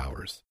 3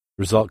 hours.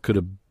 The result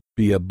could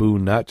be a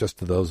boon not just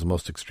to those in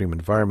most extreme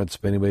environments,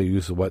 but anybody who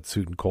uses a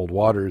wetsuit in cold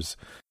waters,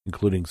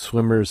 including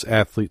swimmers,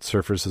 athletes,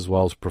 surfers, as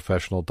well as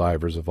professional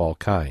divers of all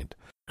kind.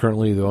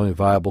 Currently, the only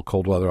viable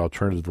cold weather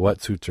alternative to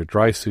wetsuits are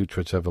dry suits,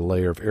 which have a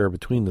layer of air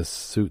between the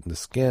suit and the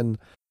skin.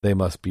 They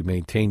must be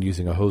maintained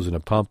using a hose and a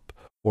pump,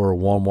 or a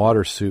warm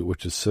water suit,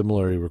 which is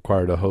similarly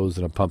required a hose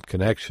and a pump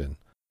connection.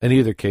 In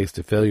either case,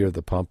 the failure of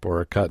the pump or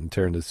a cut and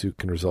tear in the suit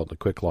can result in a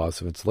quick loss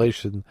of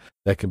insulation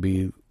that can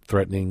be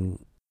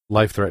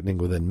life-threatening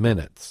within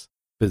minutes.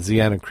 But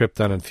xenon and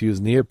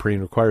krypton-infused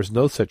neoprene requires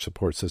no such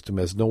support system,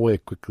 has no way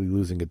of quickly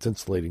losing its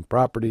insulating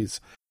properties,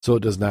 so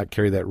it does not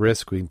carry that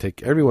risk. We can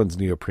take everyone's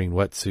neoprene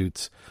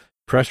wetsuits,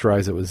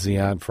 pressurize it with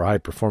xenon for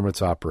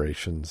high-performance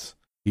operations,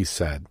 he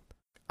said.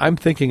 I'm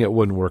thinking it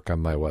wouldn't work on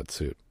my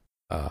wetsuit.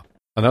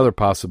 Another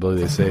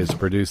possibility, they say, is to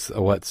produce a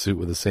wetsuit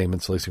with the same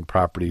insulating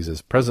properties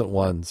as present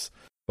ones,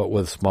 but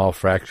with a small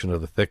fraction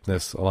of the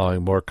thickness,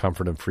 allowing more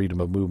comfort and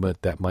freedom of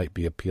movement that might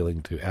be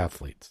appealing to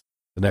athletes.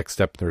 The next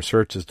step in the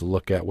research is to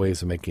look at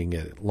ways of making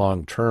a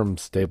long-term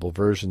stable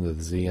version of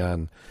the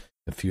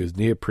xenon-infused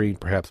neoprene,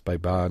 perhaps by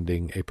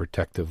bonding a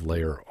protective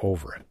layer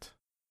over it.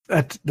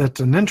 That's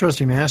an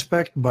interesting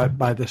aspect, but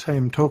by the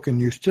same token,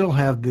 you still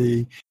have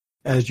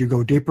as you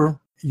go deeper,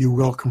 you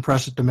will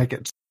compress it to make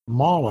it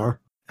smaller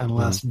and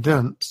less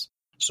dense.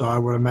 So I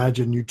would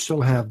imagine you'd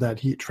still have that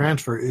heat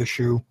transfer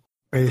issue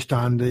based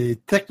on the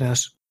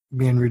thickness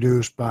being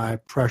reduced by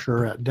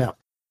pressure at depth.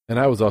 And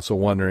I was also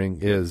wondering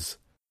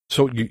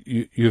so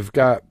you've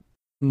got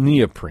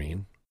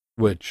neoprene,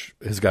 which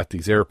has got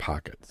these air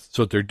pockets.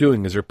 So what they're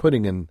doing is they're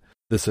putting in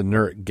this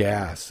inert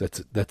gas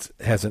that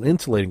has an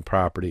insulating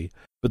property,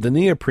 but the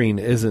neoprene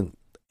isn't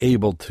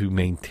able to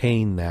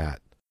maintain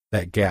that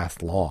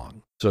gas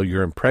long. So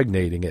you're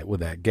impregnating it with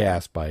that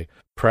gas by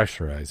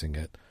pressurizing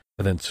it.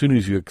 And then as soon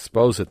as you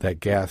expose it, that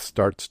gas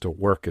starts to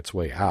work its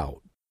way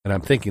out. And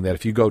I'm thinking that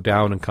if you go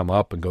down and come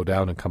up and go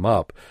down and come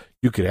up,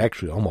 you could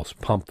actually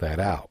almost pump that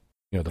out.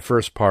 The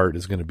first part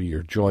is going to be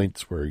your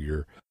joints where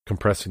you're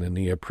compressing the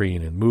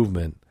neoprene and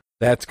movement.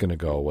 That's going to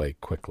go away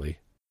quickly.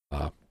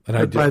 And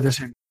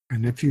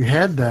if you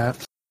had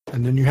that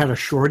and then you had a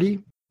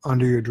shorty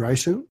under your dry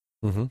suit,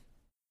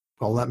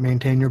 will that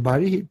maintain your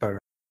body heat better?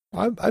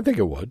 I think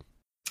it would.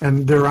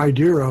 And their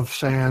idea of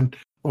saying,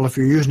 well, if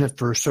you're using it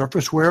for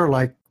surface wear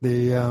like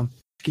the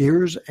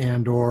skiers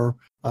and or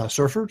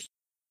surfers,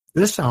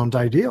 this sounds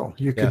ideal.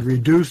 You could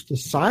reduce the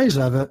size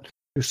of it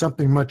to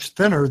something much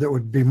thinner that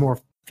would be more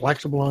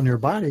flexible on your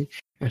body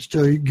and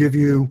still give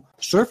you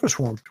surface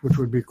warmth, which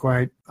would be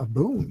quite a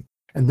boon.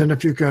 And then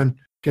if you can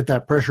get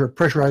that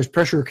pressurized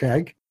pressure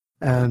keg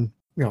and,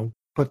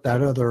 put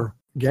that other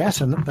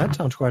gas in it, that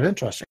sounds quite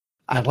interesting.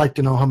 I'd like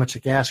to know how much the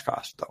gas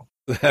costs, though.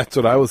 That's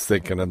what I was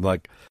thinking. I'm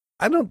like,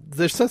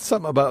 there's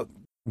something about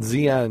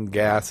xenon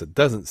gas. It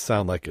doesn't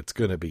sound like it's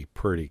going to be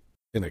pretty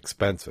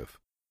inexpensive.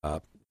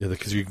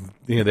 Because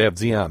they have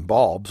xenon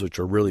bulbs, which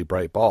are really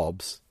bright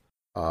bulbs.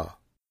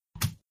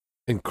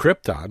 And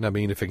krypton, I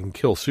mean, if it can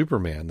kill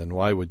Superman, then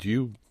why would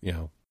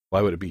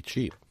why would it be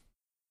cheap?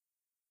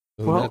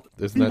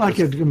 It's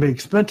going to be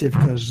expensive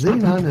because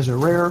xenon is a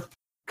rare,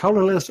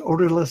 colorless,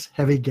 odorless,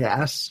 heavy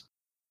gas.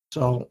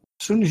 So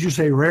as soon as you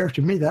say rare,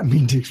 to me, that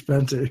means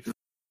expensive.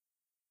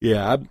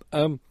 Yeah,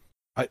 and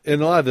a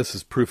lot of this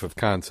is proof of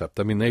concept.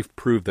 I mean, they've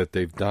proved that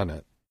they've done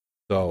it.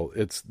 So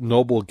it's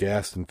noble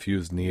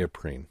gas-infused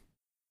neoprene.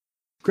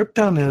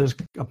 Krypton is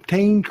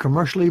obtained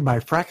commercially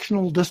by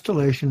fractional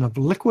distillation of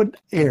liquid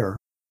air.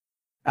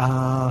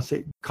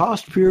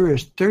 Cost per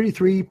is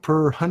 $33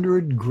 per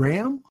 100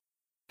 gram.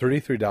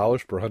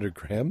 $33 per 100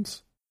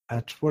 grams?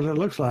 That's what it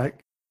looks like.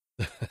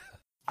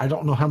 I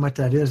don't know how much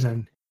that is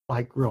in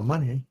real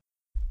money.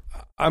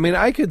 I mean,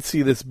 I could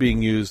see this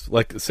being used,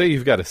 say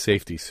you've got a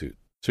safety suit.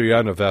 So you're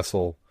on a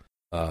vessel,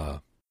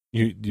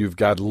 you've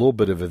got a little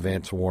bit of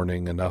advance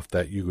warning enough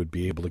that you would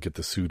be able to get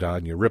the suit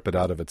on. You rip it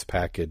out of its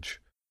package.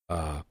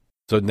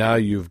 So now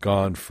you've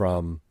gone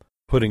from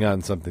putting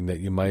on something that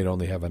you might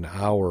only have an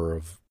hour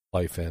of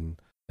life in,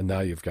 and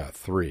now you've got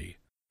 3.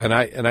 And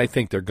I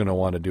think they're going to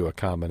want to do a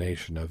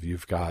combination of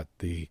you've got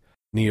the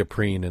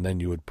neoprene and then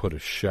you would put a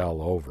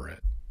shell over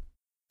it.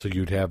 So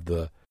you'd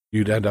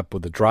end up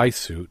with a dry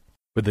suit,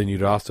 but then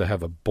you'd also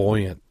have a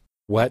buoyant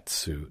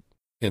wetsuit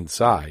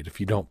inside. If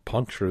you don't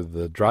puncture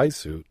the dry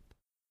suit,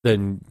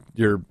 then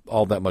you're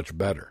all that much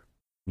better.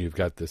 You've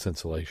got this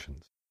insulation.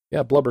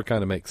 Yeah, blubber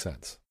kind of makes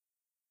sense.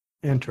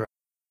 Interesting.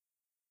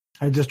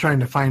 I'm just trying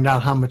to find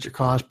out how much it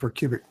costs per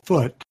cubic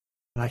foot,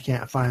 and I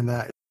can't find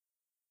that.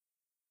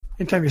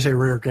 Anytime you say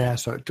rare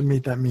gas, to me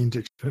that means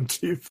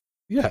expensive.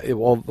 Yeah,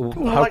 Well,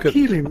 how like could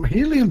helium?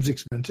 Helium's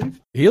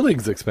expensive.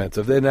 helium's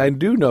expensive? And I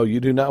do know you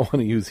do not want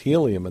to use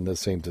helium in the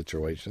same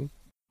situation.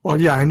 Well,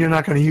 yeah, and you're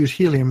not going to use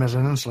helium as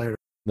an insulator.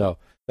 No,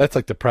 that's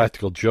like the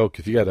practical joke.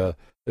 If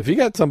you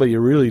got somebody you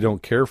really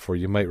don't care for,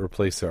 you might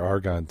replace their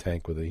argon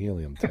tank with a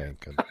helium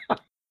tank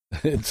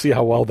and see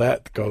how well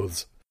that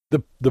goes.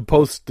 The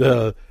post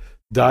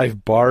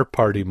dive bar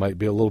party might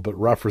be a little bit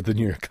rougher than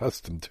you're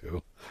accustomed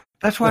to.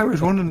 That's why I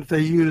was wondering if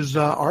they use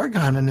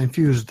argon and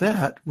infuse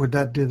that. Would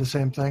that do the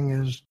same thing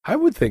as? I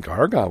would think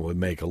argon would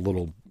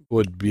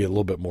be a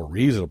little bit more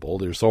reasonable.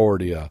 There's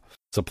already a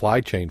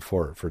supply chain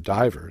for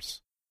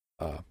divers,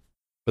 but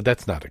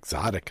that's not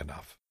exotic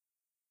enough.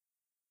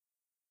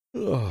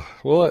 Well,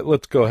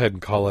 let's go ahead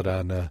and call it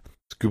on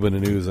Scuba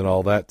News and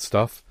all that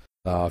stuff.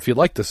 If you'd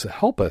like to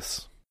help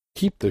us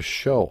keep the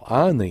show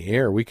on the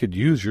air, we could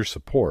use your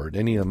support.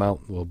 Any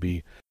amount will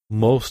be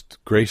most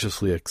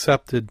graciously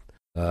accepted.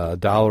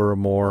 $1 or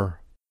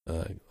more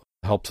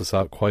helps us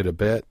out quite a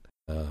bit.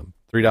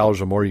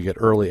 $3 or more, you get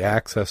early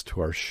access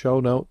to our show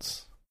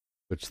notes,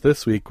 which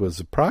this week was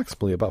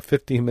approximately about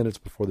 15 minutes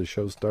before the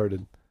show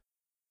started.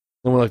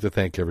 And we'd like to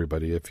thank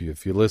everybody. If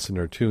you listen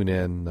or tune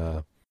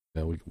in,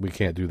 we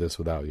can't do this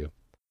without you.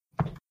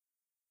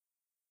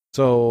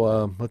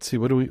 So let's see,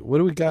 what do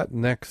we got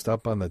next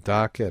up on the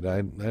docket?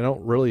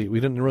 We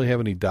didn't really have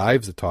any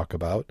dives to talk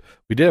about.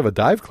 We did have a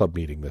dive club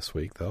meeting this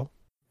week, though.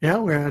 Yeah,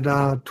 we had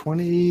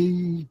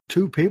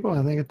 22 people,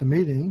 I think, at the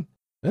meeting.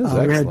 That is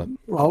excellent.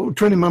 We had,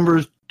 20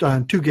 members,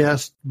 2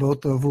 guests,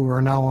 both of who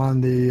are now on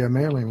the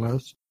mailing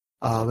list.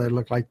 They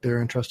look like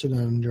they're interested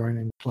in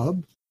joining the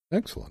club.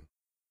 Excellent.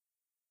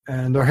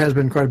 And there has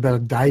been quite a bit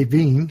of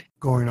diving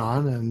going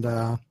on,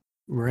 and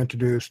we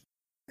introduced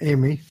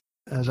Amy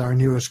as our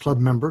newest club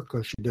member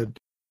because she did.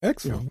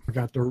 Excellent. We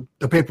got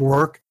the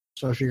paperwork,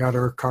 so she got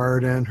her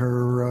card and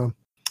her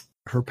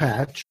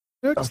patch.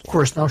 Excellent. Of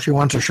course, now she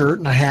wants a shirt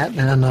and a hat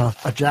and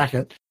a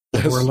jacket.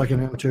 Yes. We're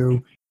looking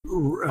into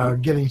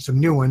getting some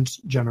new ones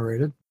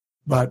generated.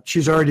 But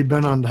she's already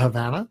been on the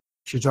Havana.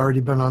 She's already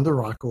been on the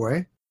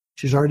Rockaway.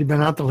 She's already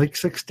been out to Lake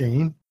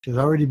 16. She's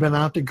already been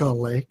out to Gull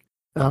Lake.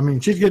 I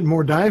mean, she's getting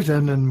more dives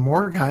in than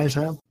more guys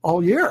have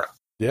all year.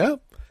 Yeah.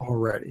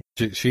 Already.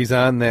 She's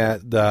on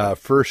that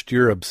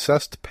first-year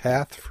obsessed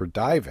path for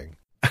diving.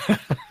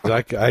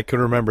 I can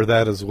remember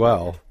that as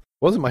well.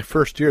 It wasn't my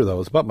first year, though. It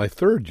was about my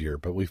 3rd year,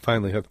 but we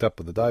finally hooked up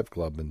with the dive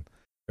club, and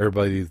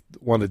everybody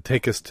wanted to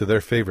take us to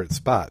their favorite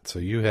spot. So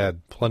you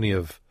had plenty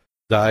of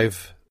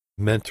dive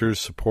mentors,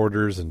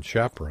 supporters, and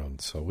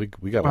chaperones. So we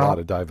got a lot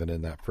of diving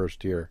in that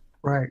first year.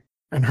 Right.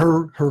 And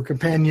her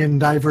companion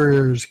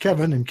diver is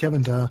Kevin, and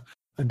Kevin's a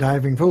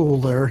diving fool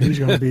there. He's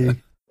going to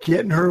be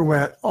getting her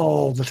wet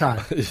all the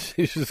time.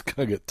 She's just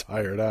going to get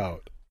tired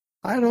out.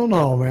 I don't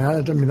know,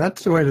 man. I mean,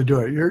 that's the way to do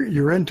it.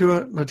 You're into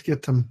it. Let's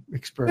get some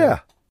experience. Yeah.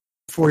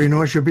 Before you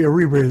know it, she'll be a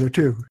rebreather,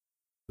 too.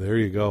 There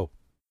you go.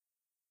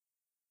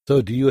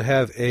 So do you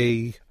have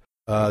a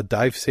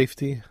dive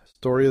safety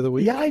story of the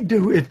week? Yeah, I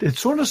do. It's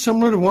sort of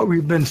similar to what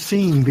we've been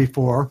seeing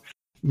before,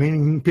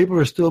 meaning people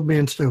are still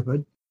being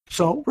stupid.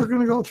 So we're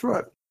going to go through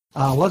it.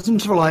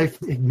 Lessons for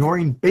life,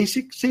 ignoring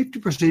basic safety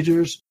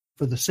procedures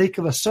for the sake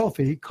of a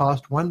selfie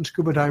cost one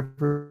scuba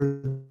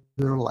diver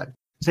their life.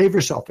 Save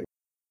your selfie.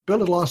 Bill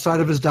had lost sight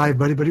of his dive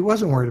buddy, but he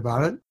wasn't worried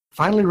about it.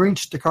 Finally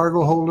reached the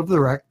cargo hold of the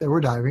wreck they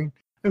were diving,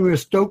 and we were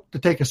stoked to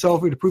take a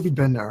selfie to prove he'd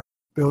been there.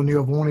 Bill knew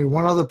of only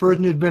one other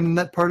person who'd been in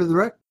that part of the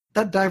wreck.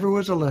 That diver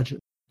was a legend,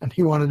 and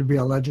he wanted to be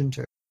a legend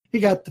too. He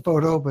got the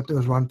photo, but there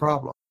was one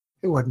problem.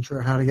 He wasn't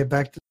sure how to get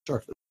back to the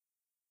surface.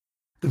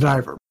 The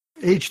diver.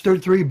 Age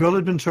 33, Bill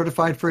had been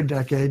certified for a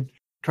decade,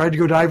 tried to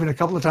go diving a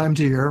couple of times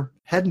a year,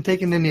 hadn't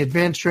taken any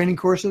advanced training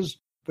courses,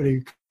 but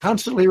he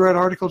constantly read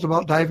articles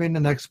about diving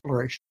and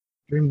exploration.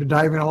 Dreamed of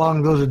diving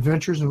along those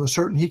adventures and was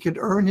certain he could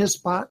earn his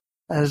spot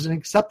as an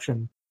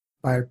exception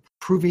by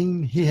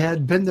proving he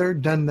had been there,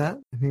 done that,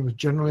 and he was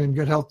generally in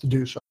good health to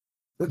do so.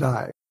 The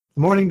dive.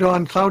 The morning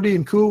dawned cloudy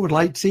and cool with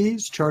light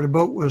seas. Charter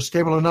boat was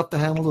stable enough to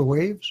handle the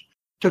waves.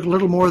 Took a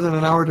little more than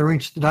an hour to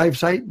reach the dive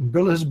site, and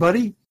Bill and his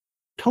buddy,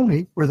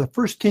 Tony, were the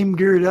first team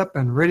geared up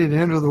and ready to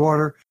enter the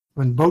water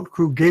when boat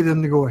crew gave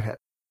them the go-ahead.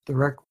 The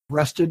wreck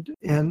rested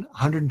in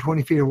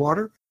 120 feet of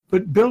water,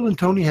 but Bill and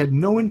Tony had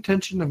no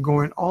intention of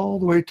going all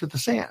the way to the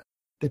sand.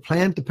 They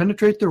planned to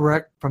penetrate the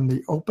wreck from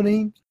the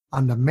opening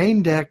on the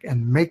main deck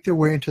and make their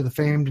way into the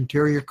famed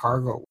interior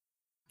cargo.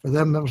 For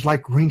them, it was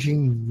like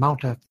reaching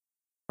Mount Everest.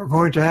 They were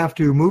going to have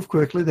to move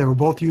quickly. They were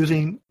both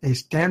using a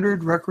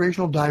standard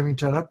recreational diving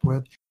setup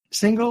with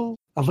single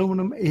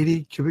aluminum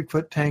 80 cubic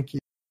foot tank.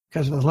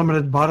 Because of the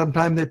limited bottom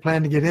time they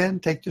planned to get in,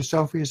 take their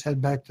selfies,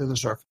 head back to the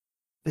surface.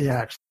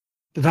 The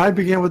dive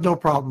began with no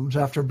problems.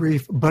 After a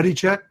brief buddy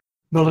check,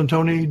 Bill and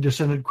Tony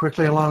descended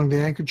quickly along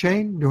the anchor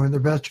chain, doing their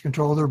best to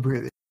control their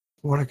breathing.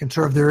 They want to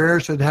conserve their air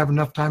so they'd have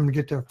enough time to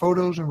get their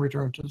photos and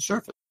return to the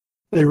surface.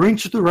 They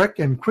reached the wreck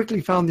and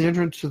quickly found the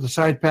entrance to the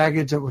side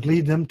passage that would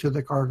lead them to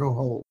the cargo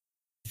hold.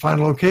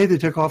 Final okay, they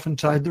took off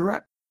inside the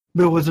wreck.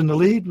 Bill was in the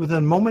lead.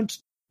 Within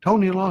moments,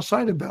 Tony lost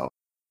sight of Bill.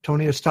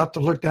 Tony had stopped to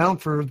look down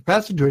for the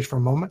passageways for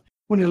a moment.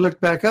 When he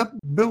looked back up,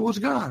 Bill was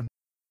gone.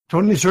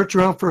 Tony searched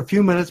around for a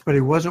few minutes, but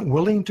he wasn't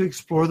willing to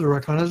explore the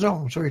wreck on his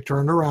own, so he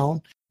turned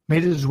around,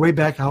 made his way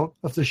back out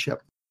of the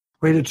ship.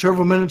 Waited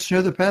several minutes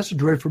near the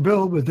passageway for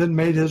Bill, but then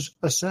made his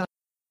ascent.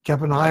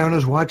 Kept an eye on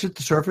his watch at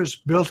the surface.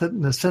 Bill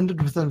hadn't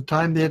ascended within the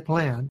time they had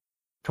planned.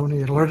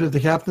 Tony alerted the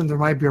captain there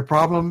might be a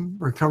problem.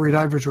 Recovery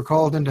divers were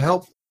called in to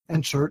help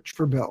and search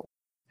for Bill.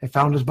 They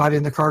found his body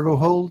in the cargo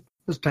hold.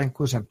 His tank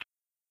was empty.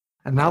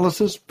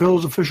 Analysis: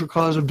 Bill's official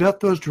cause of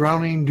death was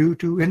drowning due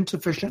to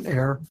insufficient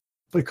air.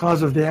 The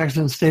cause of the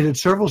accident stated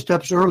several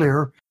steps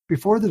earlier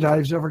before the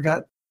dives ever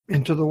got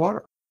into the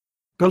water.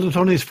 Bill and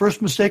Tony's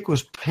first mistake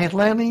was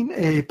planning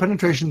a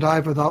penetration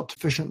dive without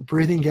sufficient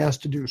breathing gas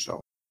to do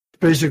so.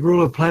 The basic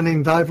rule of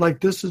planning a dive like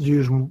this is to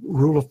use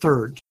rule of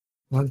thirds.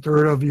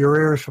 1/3 of your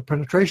air is for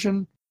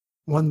penetration,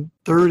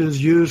 1/3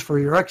 is used for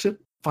your exit,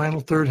 final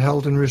third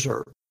held in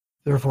reserve.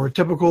 Therefore, a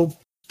typical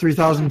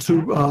 3,000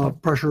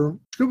 pressure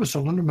scuba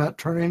cylinder meant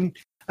turning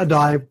a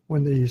dive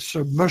when the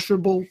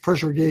submersible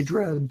pressure gauge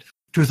read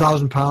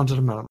 2,000 pounds at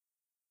a minimum.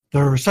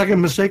 Their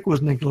second mistake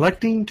was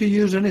neglecting to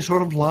use any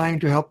sort of line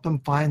to help them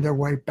find their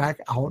way back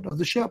out of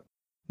the ship.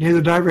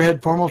 Neither diver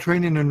had formal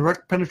training in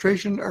wreck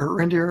penetration or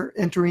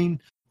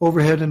entering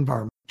overhead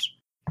environments.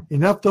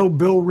 Enough though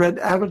Bill read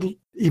avidly,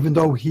 even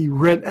though he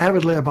read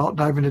avidly about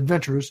diving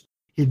adventures,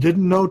 he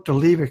didn't know to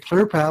leave a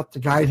clear path to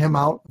guide him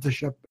out of the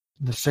ship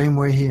in the same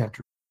way he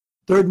entered.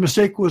 Third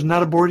mistake was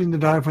not aborting the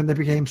dive when they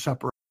became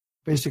separate.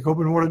 Basic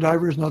open water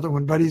divers know that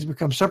when buddies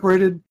become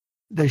separated,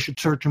 they should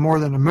search more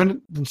than a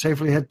minute, then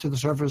safely head to the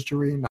surface to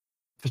reunite.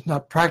 If it's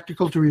not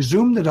practical to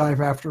resume the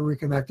dive after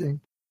reconnecting,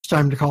 it's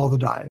time to call the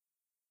dive.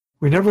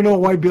 We never know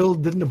why Bill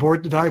didn't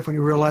abort the dive when he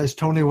realized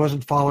Tony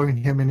wasn't following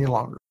him any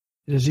longer.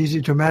 It is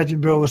easy to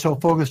imagine Bill was so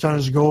focused on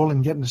his goal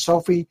and getting a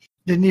selfie,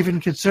 didn't even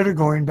consider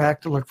going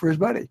back to look for his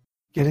buddy.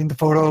 Getting the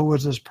photo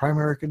was his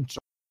primary concern.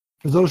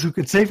 For those who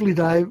could safely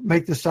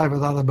make this dive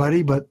without a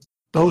buddy, but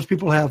those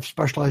people have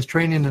specialized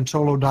training in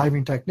solo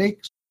diving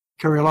techniques,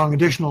 carry along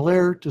additional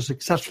air to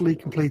successfully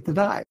complete the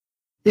dive.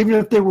 Even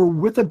if they were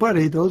with a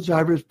buddy, those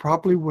divers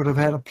probably would have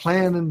had a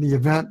plan in the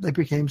event they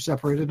became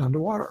separated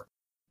underwater.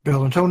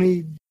 Bill and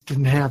Tony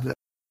didn't have that.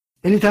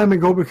 Anytime a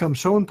goal becomes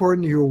so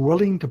important you're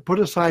willing to put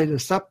aside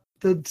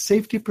accepted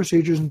safety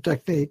procedures and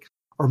techniques,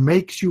 or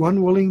makes you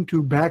unwilling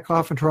to back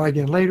off and try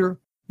again later,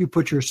 you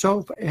put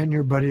yourself and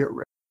your buddy at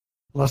risk.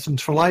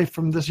 Lessons for life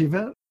from this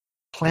event: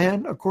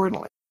 plan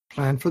accordingly.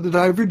 Plan for the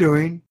dive you're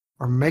doing,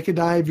 or make a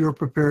dive you're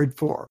prepared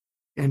for.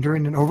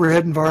 Entering an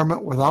overhead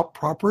environment without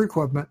proper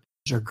equipment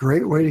is a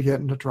great way to get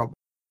into trouble.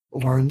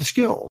 Learn the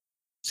skills.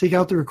 Seek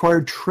out the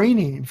required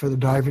training for the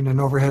diving in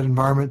overhead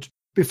environments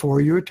before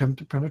you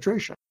attempt a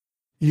penetration.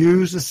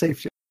 Use the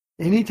safety.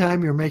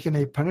 Anytime you're making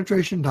a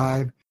penetration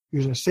dive,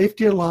 use a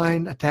safety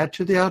line attached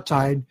to the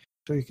outside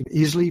so you can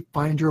easily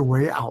find your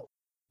way out.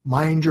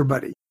 Mind your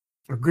buddy.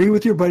 Agree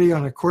with your buddy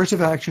on a course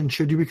of action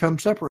should you become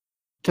separate.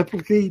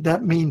 Typically,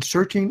 that means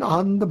searching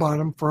on the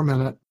bottom for a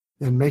minute,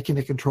 then making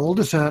a controlled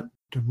descent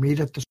to meet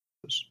at the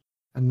surface.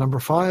 And number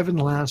 5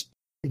 and last,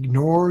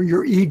 ignore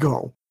your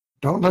ego.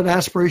 Don't let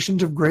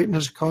aspirations of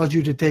greatness cause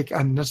you to take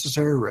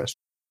unnecessary risks.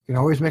 You can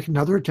always make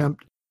another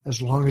attempt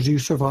as long as you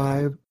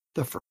survive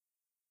the first.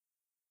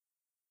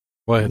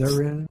 Well,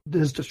 Therein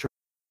is the truth.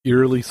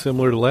 Eerily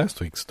similar to last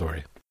week's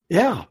story.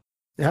 Yeah.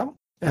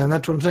 And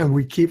that's what I'm saying.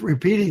 We keep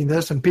repeating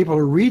this, and people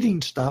are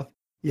reading stuff,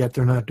 yet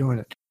they're not doing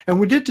it. And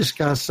we did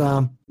discuss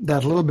that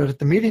a little bit at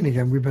the meeting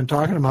again. We've been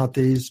talking about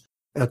these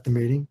at the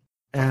meeting.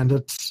 And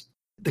it's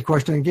the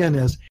question again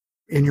is,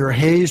 in your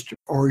haste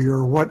or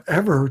your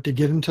whatever to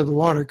get into the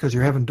water because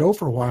you haven't dove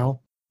for a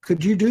while,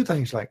 could you do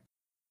things like?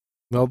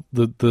 Well,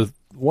 the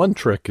one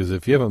trick is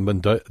if you haven't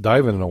been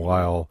diving in a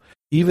while,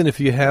 even if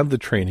you have the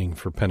training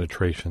for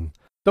penetration,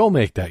 don't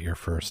make that your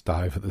first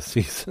dive of the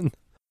season.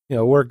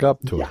 Work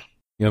up to it.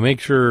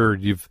 Make sure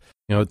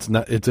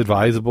it's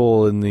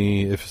advisable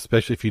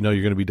especially if you know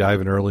you're going to be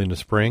diving early in the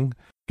spring,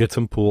 get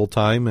some pool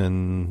time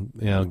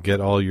and,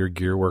 get all your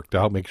gear worked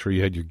out. Make sure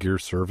you had your gear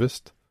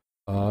serviced.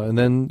 And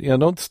then,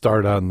 don't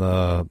start on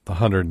the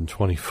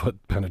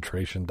 120-foot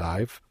penetration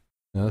dive.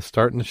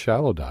 Start in the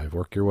shallow dive.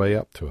 Work your way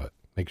up to it.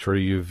 Make sure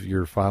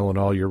you're following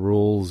all your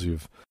rules.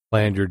 You've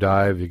planned your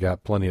dive. You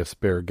got plenty of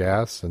spare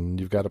gas,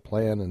 and you've got a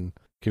plan and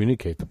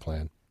communicate the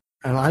plan.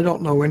 And I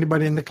don't know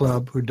anybody in the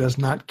club who does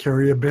not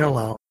carry a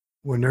bailout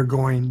when they're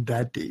going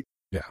that deep.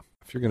 Yeah,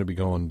 if you're going to be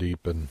going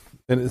deep, and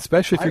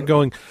especially if you're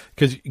going,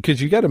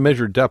 because you got to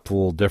measure depth a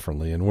little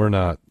differently, and we're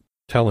not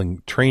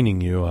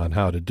training you on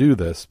how to do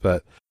this,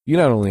 but you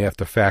not only have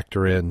to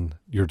factor in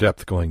your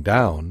depth going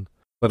down,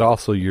 but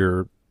also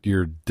your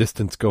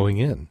distance going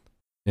in,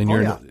 and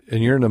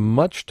you're in a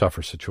much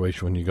tougher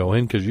situation when you go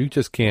in because you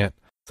just can't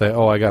say,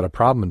 "Oh, I got a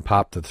problem," and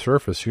pop to the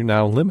surface. You're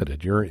now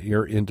limited.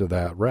 You're into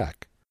that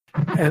wreck.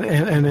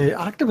 And the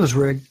octopus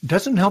rig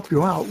doesn't help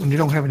you out when you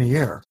don't have any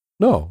air.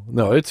 No,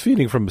 it's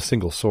feeding from a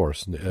single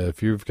source.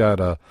 If you've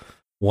got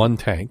one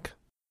tank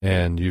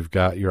and you've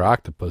got your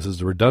octopuses,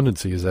 the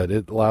redundancy is that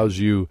it allows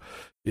you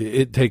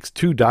it takes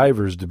two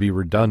divers to be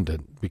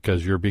redundant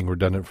because you're being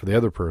redundant for the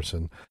other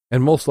person.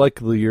 And most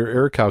likely your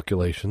air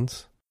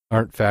calculations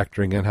aren't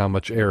factoring in how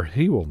much air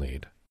he will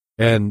need.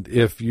 And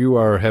if you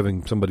are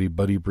having somebody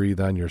buddy breathe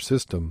on your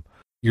system,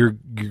 you're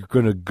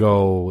going to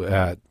go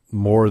at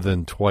more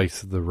than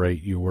twice the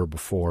rate you were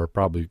before,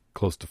 probably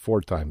close to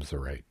 4 times the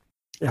rate.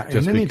 Yeah,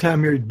 and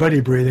anytime you're buddy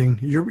breathing,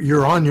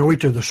 you're on your way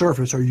to the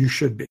surface, or you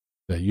should be.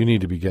 Yeah, you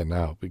need to be getting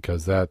out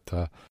because that,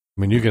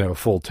 you can have a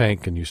full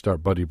tank and you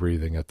start buddy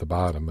breathing at the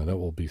bottom and it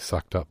will be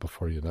sucked up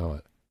before you know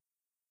it.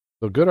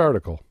 So good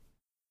article.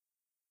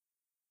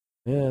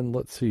 And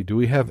let's see, do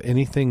we have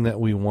anything that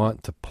we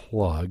want to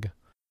plug?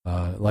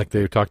 Like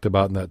they talked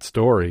about in that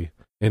story,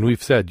 and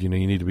we've said, you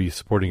need to be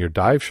supporting your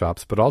dive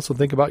shops, but also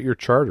think about your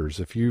charters.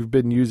 If you've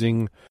been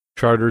using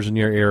charters in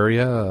your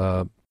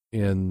area,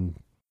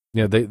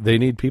 they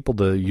need people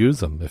to use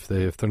them. If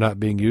they're not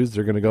being used,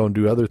 they're going to go and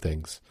do other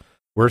things.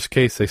 Worst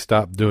case, they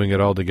stop doing it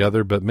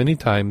altogether, but many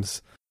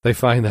times they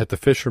find that the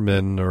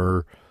fishermen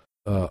or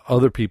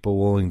other people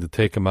willing to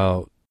take them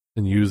out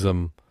and use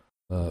them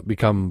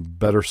become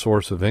better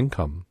source of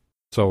income.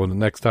 So when the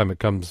next time it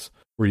comes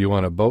where you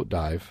want a boat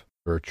dive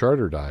or a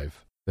charter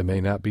dive, they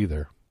may not be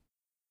there.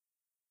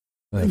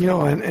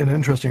 An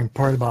interesting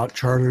part about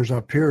charters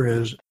up here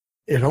is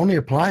it only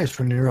applies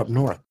when you're up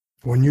north.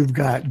 When you've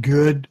got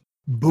good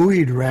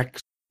buoyed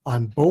wrecks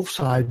on both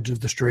sides of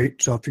the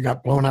strait, so if you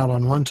got blown out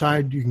on one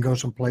side, you can go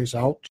someplace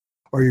else,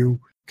 or you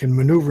can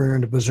maneuver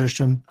into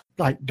position,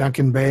 like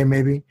Duncan Bay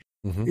maybe.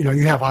 Mm-hmm.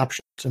 You have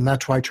options, and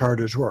that's why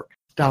charters work.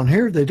 Down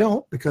here, they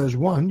don't, because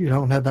 1, you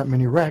don't have that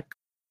many wrecks.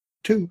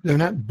 2, they're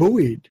not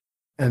buoyed,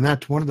 and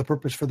that's one of the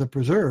purpose for the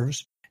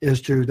preserves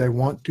they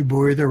want to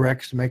buoy the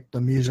wrecks to make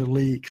them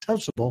easily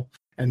accessible,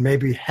 and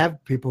maybe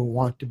have people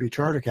want to be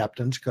charter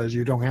captains because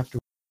you don't have to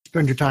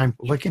spend your time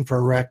looking for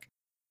a wreck,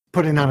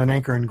 putting on an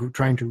anchor and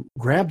trying to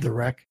grab the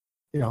wreck.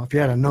 If you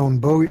had a known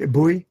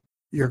buoy,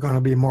 you're going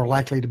to be more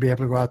likely to be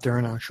able to go out there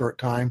in a short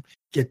time,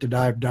 get the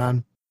dive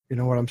done. You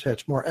know what I'm saying?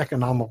 It's more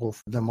economical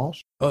for them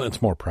also. Oh,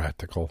 it's more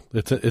practical.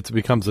 It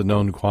becomes a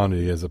known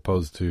quantity as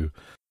opposed to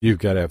you've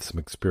got to have some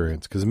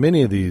experience. Because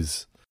many of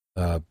these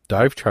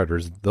dive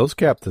charters, those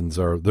captains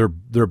they're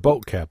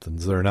boat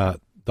captains. They're not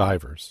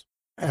divers.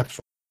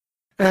 Absolutely.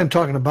 And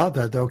talking about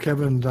that, though,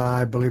 Kevin,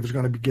 I believe, is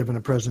going to be giving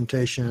a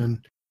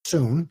presentation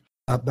soon.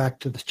 Back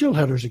to the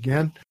steelheaders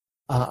again,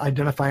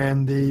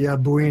 identifying the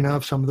buoying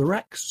of some of the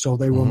wrecks, so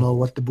they will know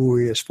what the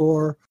buoy is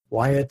for,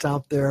 why it's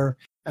out there,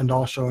 and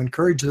also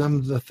encourage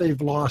them that if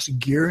they've lost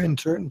gear in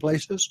certain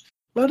places,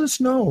 let us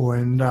know,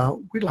 and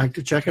we'd like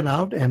to check it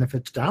out. And if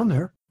it's down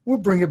there, we'll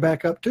bring it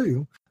back up to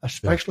you,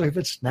 especially if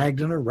it's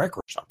snagged in a wreck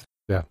or something.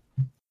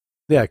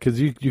 Yeah, because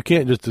you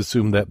can't just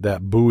assume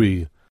that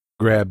buoy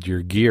grabbed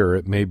your gear.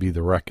 It may be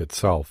the wreck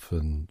itself,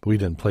 and we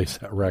didn't place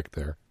that wreck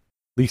there,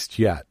 at least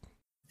yet.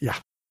 Yeah.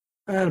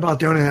 And about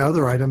the only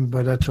other item,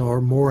 but that's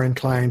more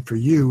inclined for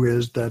you,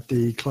 is that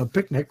the club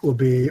picnic will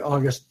be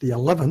August the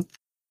 11th,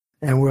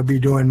 and we'll be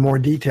doing more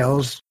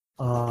details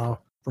for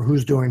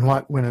who's doing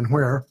what, when, and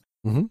where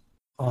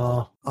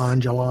on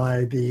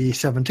July the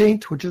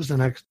 17th, which is the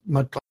next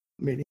Mud Club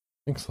meeting.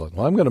 Excellent.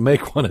 Well, I'm going to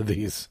make one of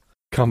these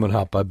coming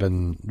up. I've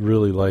been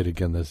really light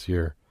again this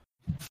year.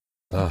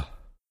 Let's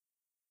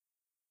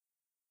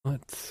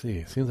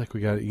see. Seems like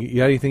you got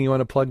anything you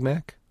want to plug,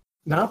 Mac?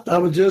 No,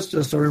 that was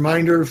just a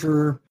reminder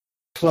for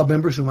club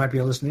members who might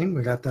be listening.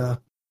 We got the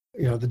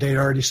date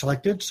already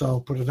selected,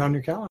 so put it on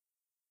your calendar.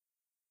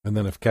 And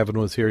then if Kevin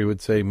was here, he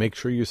would say, make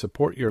sure you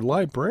support your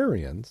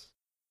librarians.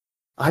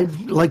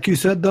 Like you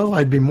said, though,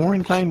 I'd be more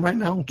inclined right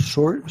now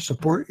to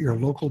support your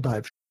local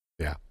dive shop.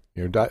 Yeah,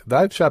 your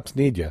dive shops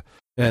need you.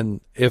 And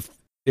if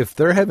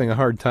they're having a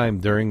hard time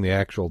during the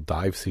actual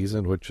dive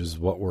season, which is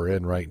what we're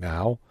in right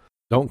now,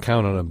 don't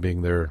count on them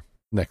being there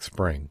next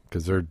spring,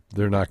 because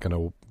they're not going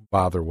to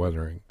bother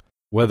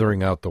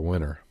weathering out the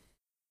winter.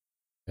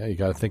 Yeah, you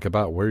got to think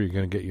about where you're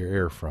going to get your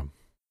air from.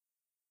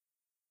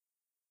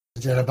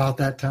 Is it about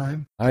that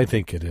time? I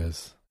think it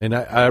is. And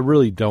I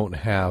really don't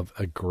have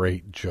a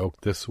great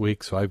joke this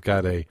week, so I've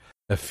got a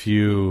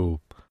few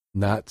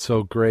not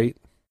so great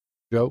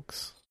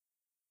jokes.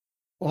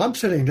 Well, I'm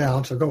sitting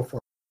down, so go for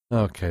it.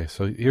 Okay,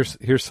 so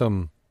here's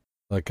some,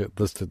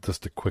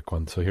 just a quick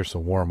one. So here's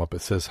some warm-up.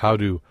 It says, how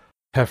do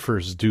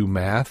heifers do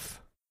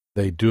math?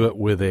 They do it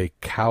with a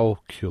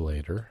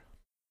calculator.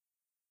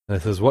 And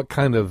it says, what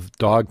kind of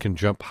dog can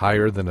jump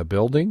higher than a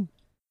building?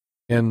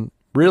 And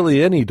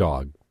really any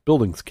dog.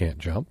 Buildings can't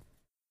jump.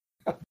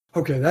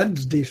 Okay,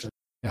 that's decent.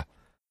 Yeah.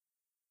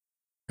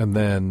 And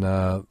then,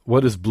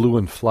 what is blue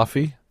and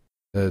fluffy?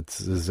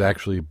 Is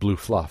actually blue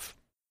fluff.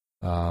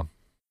 And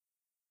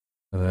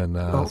then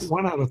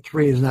 1 out of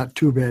 3 is not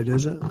too bad,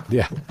 is it?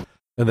 Yeah.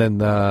 And then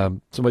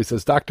somebody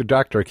says,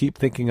 Doctor, I keep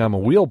thinking I'm a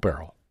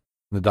wheelbarrow.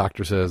 And the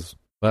doctor says,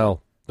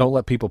 well, don't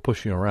let people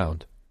push you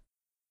around.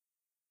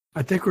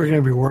 I think we're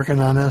going to be working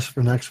on this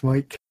for next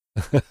week.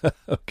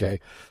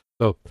 Okay.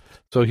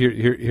 So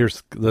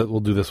here's we'll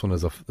do this one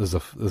as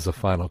a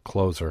final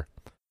closer.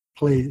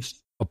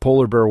 Please. A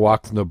polar bear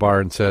walks into a bar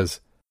and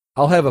says,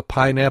 I'll have a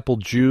pineapple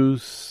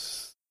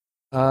juice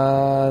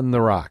On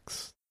the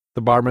rocks.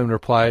 The barman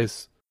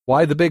replies,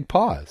 "Why the big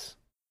paws?"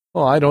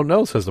 "Oh, I don't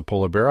know," says the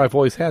polar bear. "I've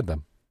always had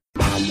them."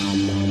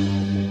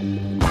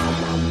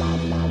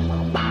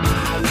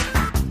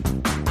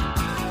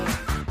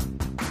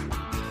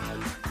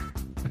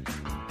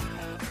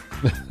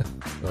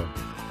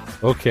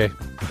 Okay.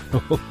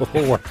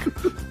 we'll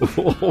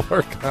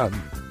work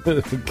on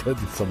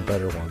getting some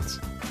better ones.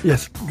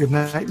 Yes. Good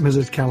night,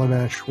 Mrs.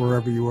 Calabash,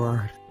 wherever you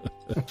are.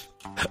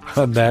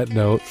 On that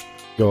note,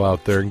 go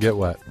out there and get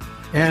wet.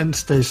 And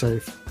stay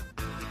safe.